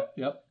ago. Yeah.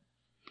 Yep.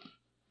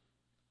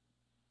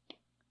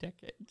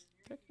 decades.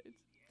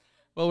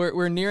 Well,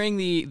 we're nearing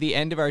the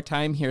end of our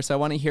time here, so I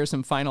want to hear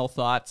some final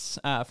thoughts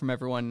from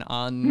everyone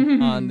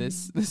on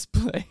this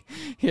play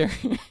here.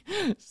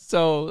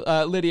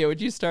 So, Lydia,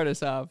 would you start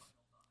us off?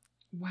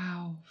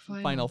 Wow.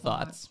 Final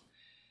thoughts.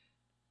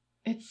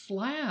 It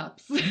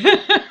slaps.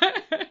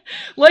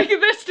 Like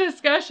this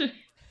discussion.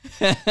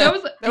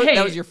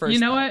 That was your first. You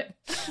know what?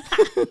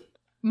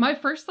 My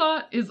first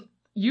thought is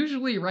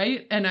usually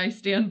right, and I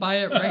stand by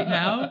it right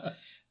now.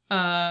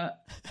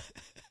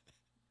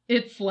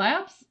 It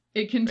slaps.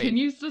 It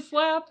continues to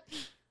slap.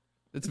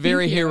 It's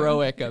very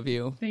heroic of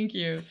you. Thank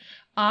you.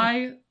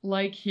 I,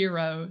 like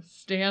Hero,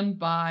 stand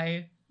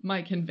by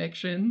my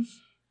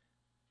convictions.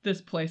 This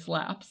play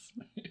slaps.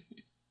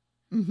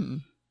 Mm-hmm.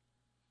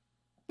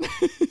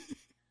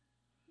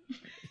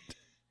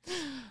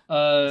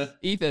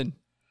 Ethan.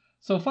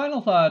 So,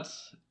 final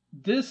thoughts.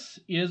 This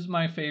is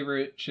my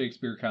favorite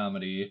Shakespeare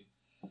comedy.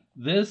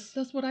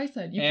 That's what I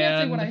said. You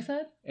can't say what I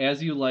said.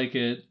 As You Like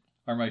It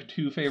are my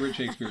two favorite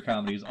Shakespeare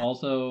comedies.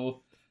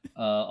 Also,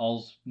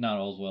 not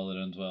All's Well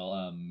That Ends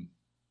Well.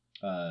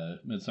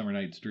 Midsummer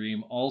Night's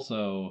Dream.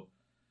 Also,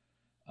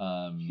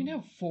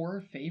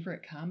 4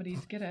 favorite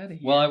comedies. Get out of here.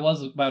 Well, I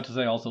was about to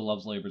say also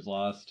Love's Labor's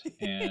Lost,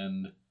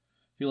 and I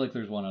feel like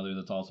there's one other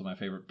that's also my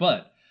favorite.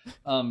 But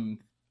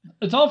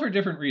it's all for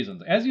different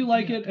reasons. As You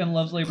Like It and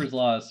Love's Labor's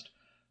Lost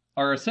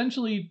are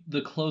essentially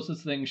the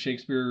closest thing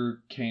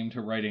Shakespeare came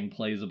to writing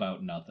plays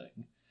about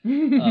nothing,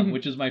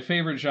 which is my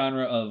favorite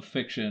genre of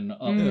fiction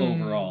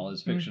overall,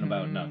 is fiction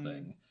about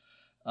nothing.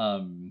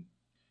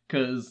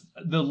 Because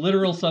the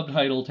literal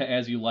subtitle to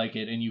As You Like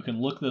It, and you can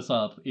look this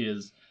up,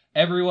 is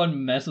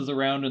everyone messes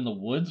around in the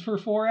woods for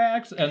 4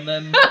 acts, and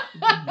then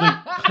the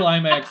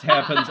climax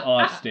happens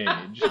off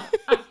stage.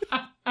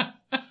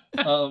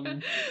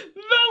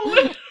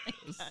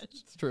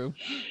 It's true.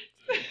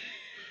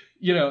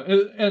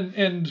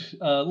 And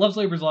Love's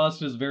Labor's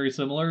Lost is very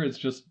similar. It's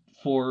just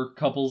 4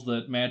 couples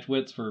that match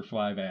wits for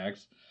 5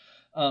 acts.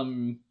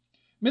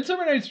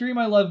 Midsummer Night's Dream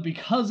I love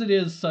because it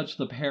is such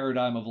the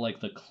paradigm of like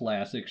the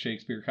classic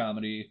Shakespeare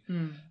comedy.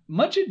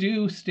 Much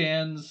Ado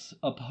stands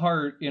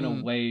apart in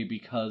a way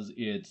because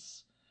it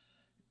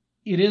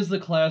is the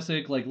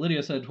classic, like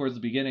Lydia said towards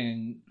the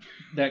beginning,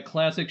 that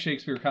classic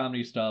Shakespeare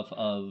comedy stuff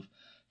of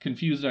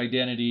confused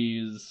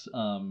identities,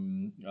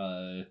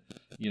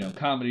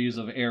 comedies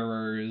of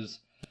errors,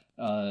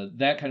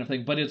 that kind of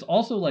thing. But it's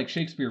also like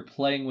Shakespeare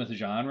playing with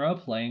genre,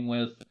 playing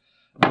with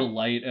the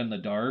light and the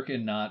dark,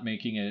 and not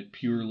making it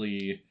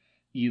purely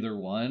either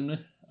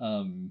one.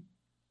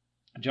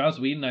 Joss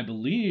Whedon, I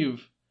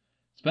believe,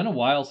 it's been a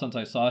while since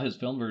I saw his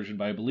film version,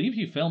 but I believe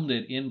he filmed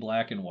it in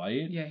black and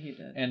white. Yeah, he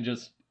did. And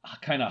just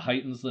kind of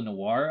heightens the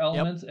noir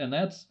elements. Yep. And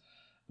that's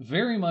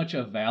very much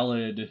a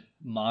valid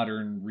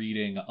modern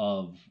reading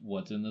of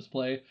what's in this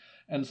play.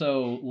 And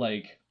so,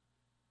 like,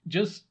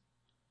 just,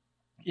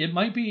 it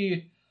might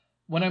be,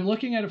 when I'm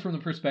looking at it from the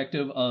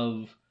perspective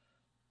of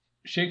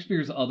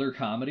Shakespeare's other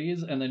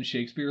comedies, and then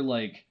Shakespeare,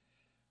 like,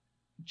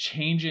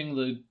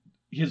 changing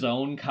his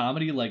own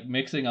comedy, like,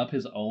 mixing up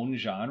his own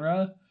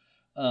genre,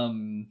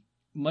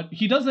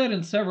 he does that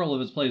in several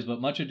of his plays,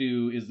 but Much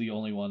Ado is the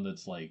only one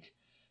that's, like,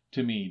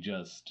 to me,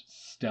 just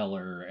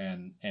stellar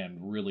and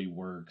really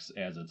works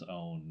as its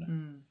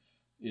own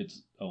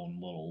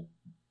little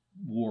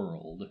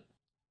world.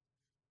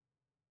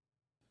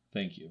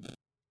 Thank you.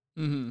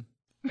 Mm-hmm.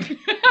 Thank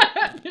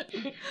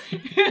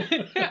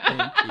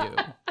you.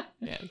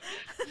 Yes.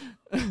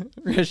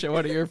 Risha,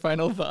 what are your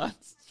final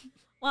thoughts?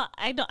 Well,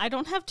 I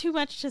don't have too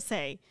much to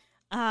say,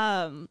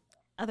 other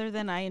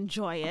than I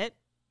enjoy it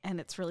and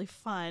it's really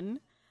fun,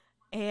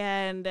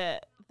 and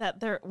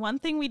one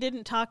thing we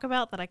didn't talk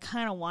about that I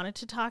kind of wanted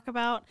to talk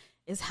about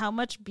is how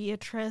much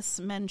Beatrice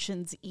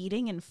mentions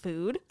eating and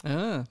food,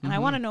 and I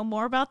want to know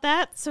more about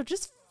that. So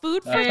just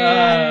food for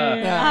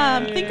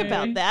thought. Think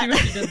about that. See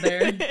what you did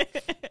there.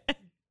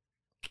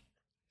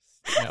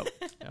 Yep.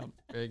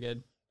 Very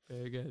good.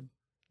 Very good.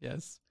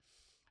 Yes.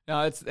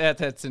 No,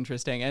 that's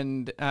interesting.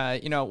 And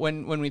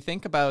when we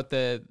think about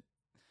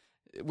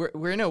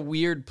we're in a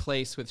weird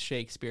place with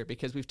Shakespeare,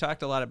 because we've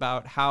talked a lot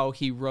about how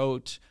he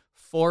wrote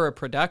for a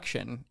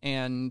production,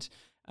 and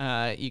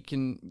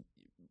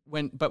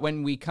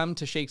when we come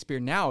to Shakespeare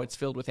now, it's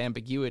filled with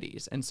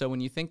ambiguities. And so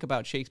when you think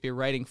about Shakespeare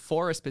writing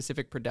for a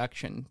specific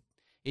production,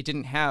 it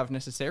didn't have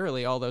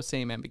necessarily all those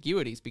same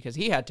ambiguities, because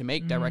he had to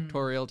make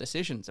directorial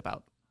decisions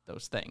about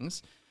those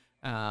things.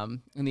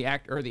 And the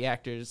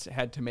actors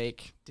had to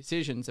make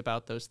decisions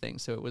about those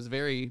things. So it was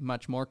very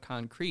much more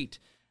concrete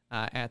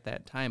at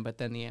that time. But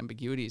then the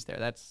ambiguities there,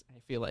 that's, I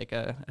feel like,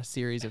 a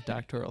series of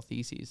doctoral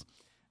theses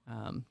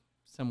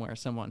somewhere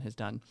someone has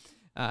done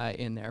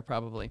in there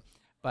probably.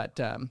 But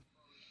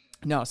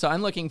no, so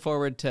I'm looking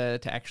forward to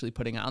actually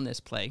putting on this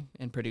play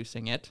and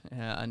producing it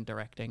and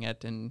directing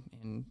it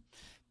and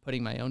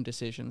putting my own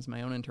decisions,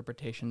 my own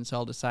interpretations. So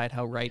I'll decide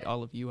how right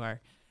all of you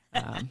are.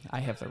 I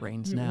have the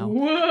reins now.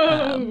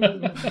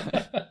 Whoa!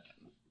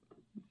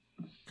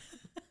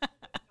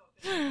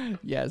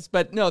 Yes,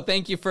 but no,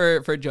 thank you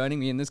for joining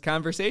me in this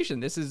conversation.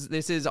 This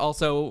is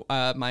also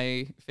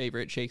my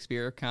favorite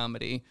Shakespeare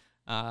comedy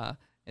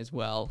as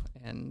well,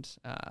 and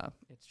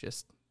it's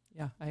just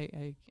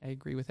I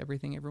agree with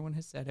everything everyone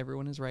has said.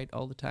 Everyone is right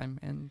all the time,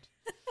 and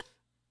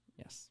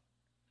yes.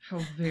 How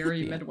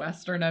very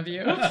Midwestern of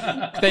you.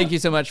 Thank you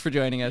so much for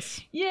joining us.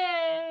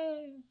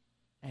 Yay!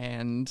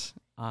 And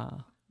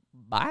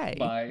bye.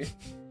 Bye.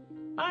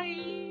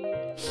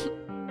 Bye!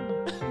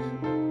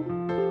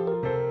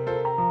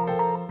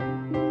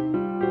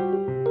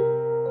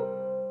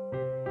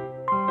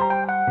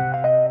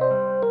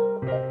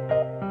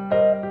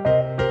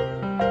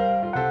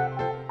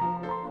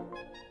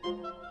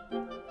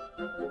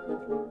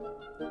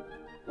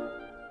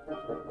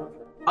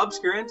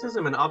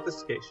 Obscurantism and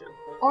obfuscation.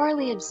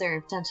 Orally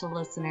observed, gentle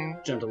listener.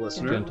 Gentle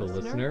listener. Gentle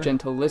listener.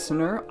 Gentle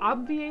listener,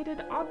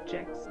 Obviated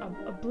objects of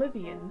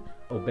oblivion,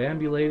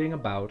 Obambulating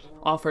about.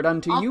 offered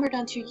unto you. Offered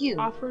unto you.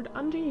 offered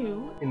unto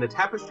you In the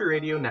Tapestry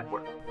Radio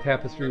Network.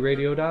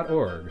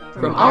 TapestryRadio.org.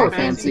 From our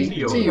fancy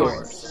to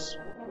yours.